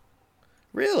ones.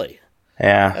 Really?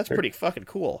 Yeah. That's pretty fucking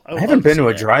cool. I haven't been to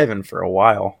a drive-in for a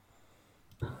while.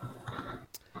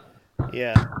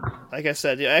 Yeah. Like I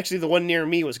said, actually the one near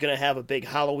me was going to have a big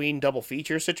Halloween double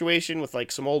feature situation with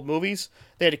like some old movies.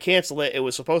 They had to cancel it. It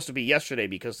was supposed to be yesterday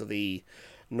because of the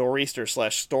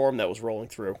nor'easter/storm that was rolling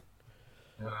through.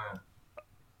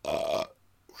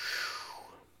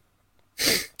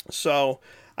 So,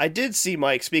 I did see,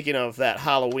 Mike, speaking of that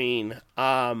Halloween,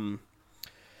 a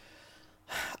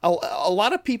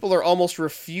lot of people are almost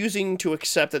refusing to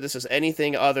accept that this is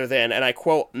anything other than, and I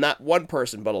quote, not one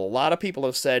person, but a lot of people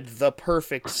have said, the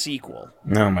perfect sequel.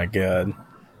 Oh my god.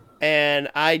 And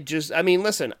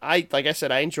listen, like I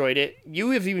said, I enjoyed it.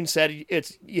 You have even said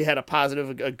you had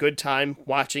a good time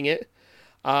watching it.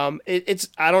 I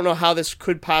don't know how this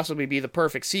could possibly be the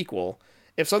perfect sequel.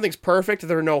 If something's perfect,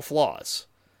 there are no flaws.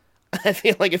 I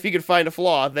feel like if you could find a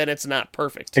flaw, then it's not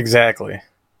perfect. Exactly.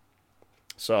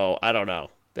 So, I don't know.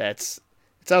 It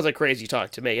sounds like crazy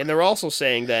talk to me. And they're also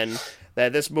saying then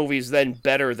that this movie's then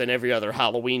better than every other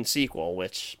Halloween sequel,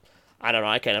 which, I don't know,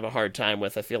 I kind of have a hard time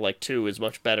with. I feel like 2 is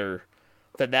much better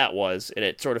than that was, and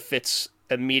it sort of fits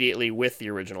immediately with the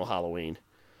original Halloween.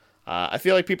 I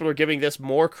feel like people are giving this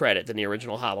more credit than the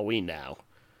original Halloween now.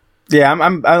 Yeah,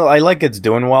 I like it's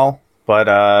doing well, but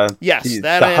yes,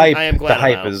 I am glad the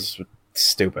hype about. is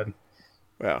stupid.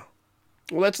 Yeah.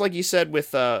 Well, that's like you said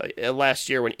with last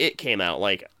year when it came out.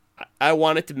 Like, I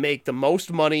want it to make the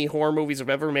most money horror movies have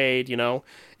ever made, you know?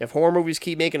 If horror movies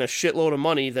keep making a shitload of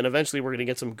money, then eventually we're going to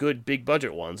get some good big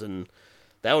budget ones, and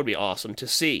that would be awesome to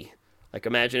see. Like,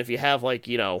 imagine if you have, like,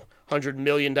 you know, $100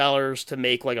 million to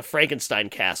make, like, a Frankenstein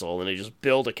castle, and they just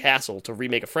build a castle to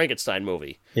remake a Frankenstein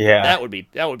movie. Yeah. That would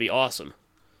be awesome.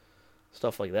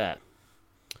 Stuff like that.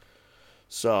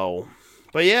 So,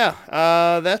 but yeah,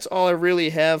 that's all I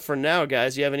really have for now,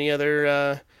 guys. You have any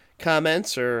other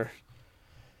comments or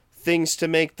things to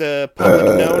make the public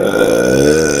known?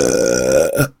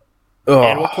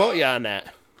 And we'll quote you on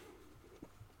that.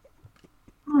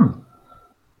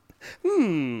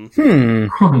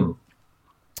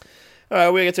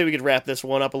 All right, we could wrap this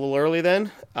one up a little early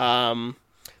then.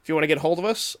 If you want to get a hold of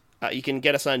us, you can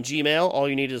get us on Gmail. All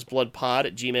you need is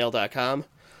bloodpod@gmail.com.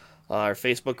 Our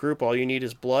Facebook group, All You Need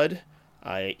Is Blood.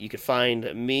 You can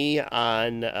find me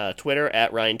on Twitter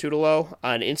at Ryan Tutelo.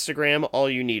 On Instagram, All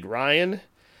You Need Ryan.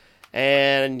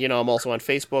 And, you know, I'm also on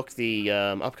Facebook, the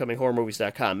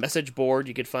upcominghorrormovies.com message board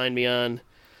you could find me on.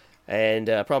 And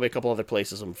probably a couple other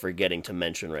places I'm forgetting to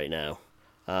mention right now.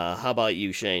 How about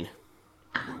you, Shane?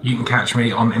 You can catch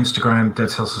me on Instagram,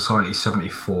 Dead Cell Society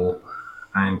 74,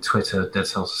 and Twitter, Dead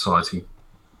Cell Society.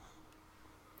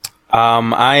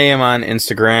 I am on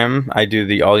Instagram. I do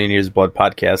the All You Need Is Blood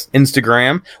podcast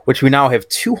Instagram, which we now have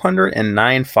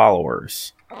 209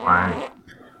 followers. Wow.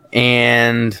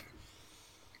 And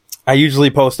I usually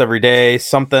post every day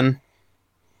something,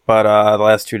 but the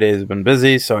last 2 days have been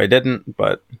busy, so I didn't.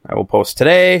 But I will post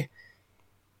today,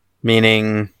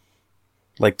 meaning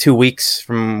like 2 weeks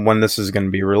from when this is going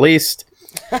to be released.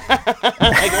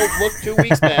 I go look 2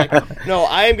 weeks back. No,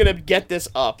 I am going to get this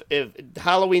up. If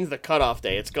Halloween's the cutoff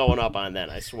day, it's going up on then,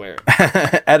 I swear.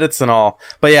 Edits and all.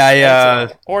 But yeah,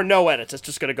 or no edits, it's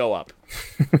just going to go up.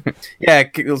 Yeah,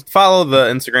 follow the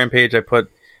Instagram page. I put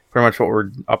pretty much what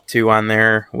we're up to on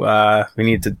there. We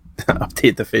need to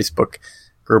update the Facebook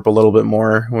group a little bit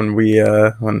more when we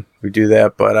do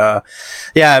that. But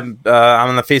yeah, I'm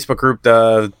on the Facebook group,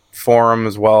 the forum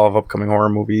as well of upcoming horror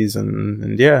movies,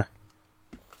 and yeah.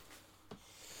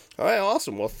 All right,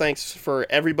 awesome. Well, thanks for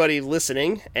everybody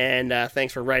listening, and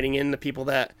thanks for writing in the people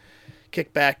that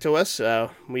kick back to us.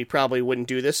 We probably wouldn't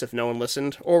do this if no one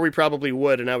listened, or we probably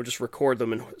would, and I would just record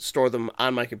them and store them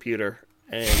on my computer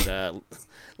and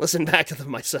listen back to them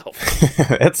myself.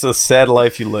 It's a sad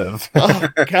life you live. Oh,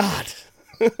 God.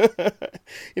 You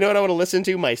know what I want to listen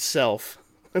to? Myself.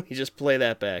 Let me just play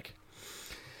that back.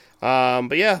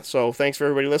 But yeah, so thanks for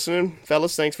everybody listening.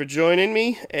 Fellas, thanks for joining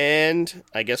me, and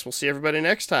I guess we'll see everybody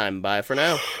next time. Bye for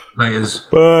now. Laters.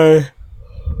 Bye.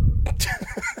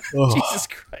 Jesus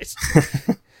Christ.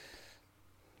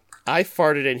 I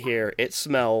farted in here. It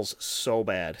smells so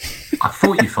bad. I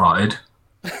thought you farted.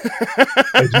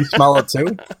 Did you smell it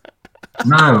too?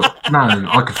 No,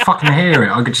 I could fucking hear it.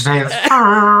 I could just hear it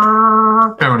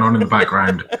going on in the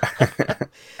background.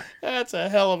 That's a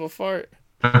hell of a fart.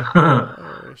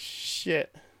 Oh,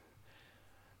 shit.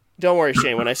 Don't worry,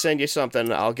 Shane. When I send you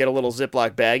something, I'll get a little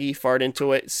Ziploc baggie, fart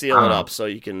into it, seal it up so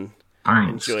you can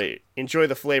enjoy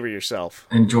the flavor yourself.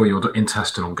 Enjoy your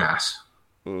intestinal gas.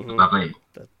 Mm-hmm. Lovely.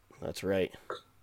 That's right.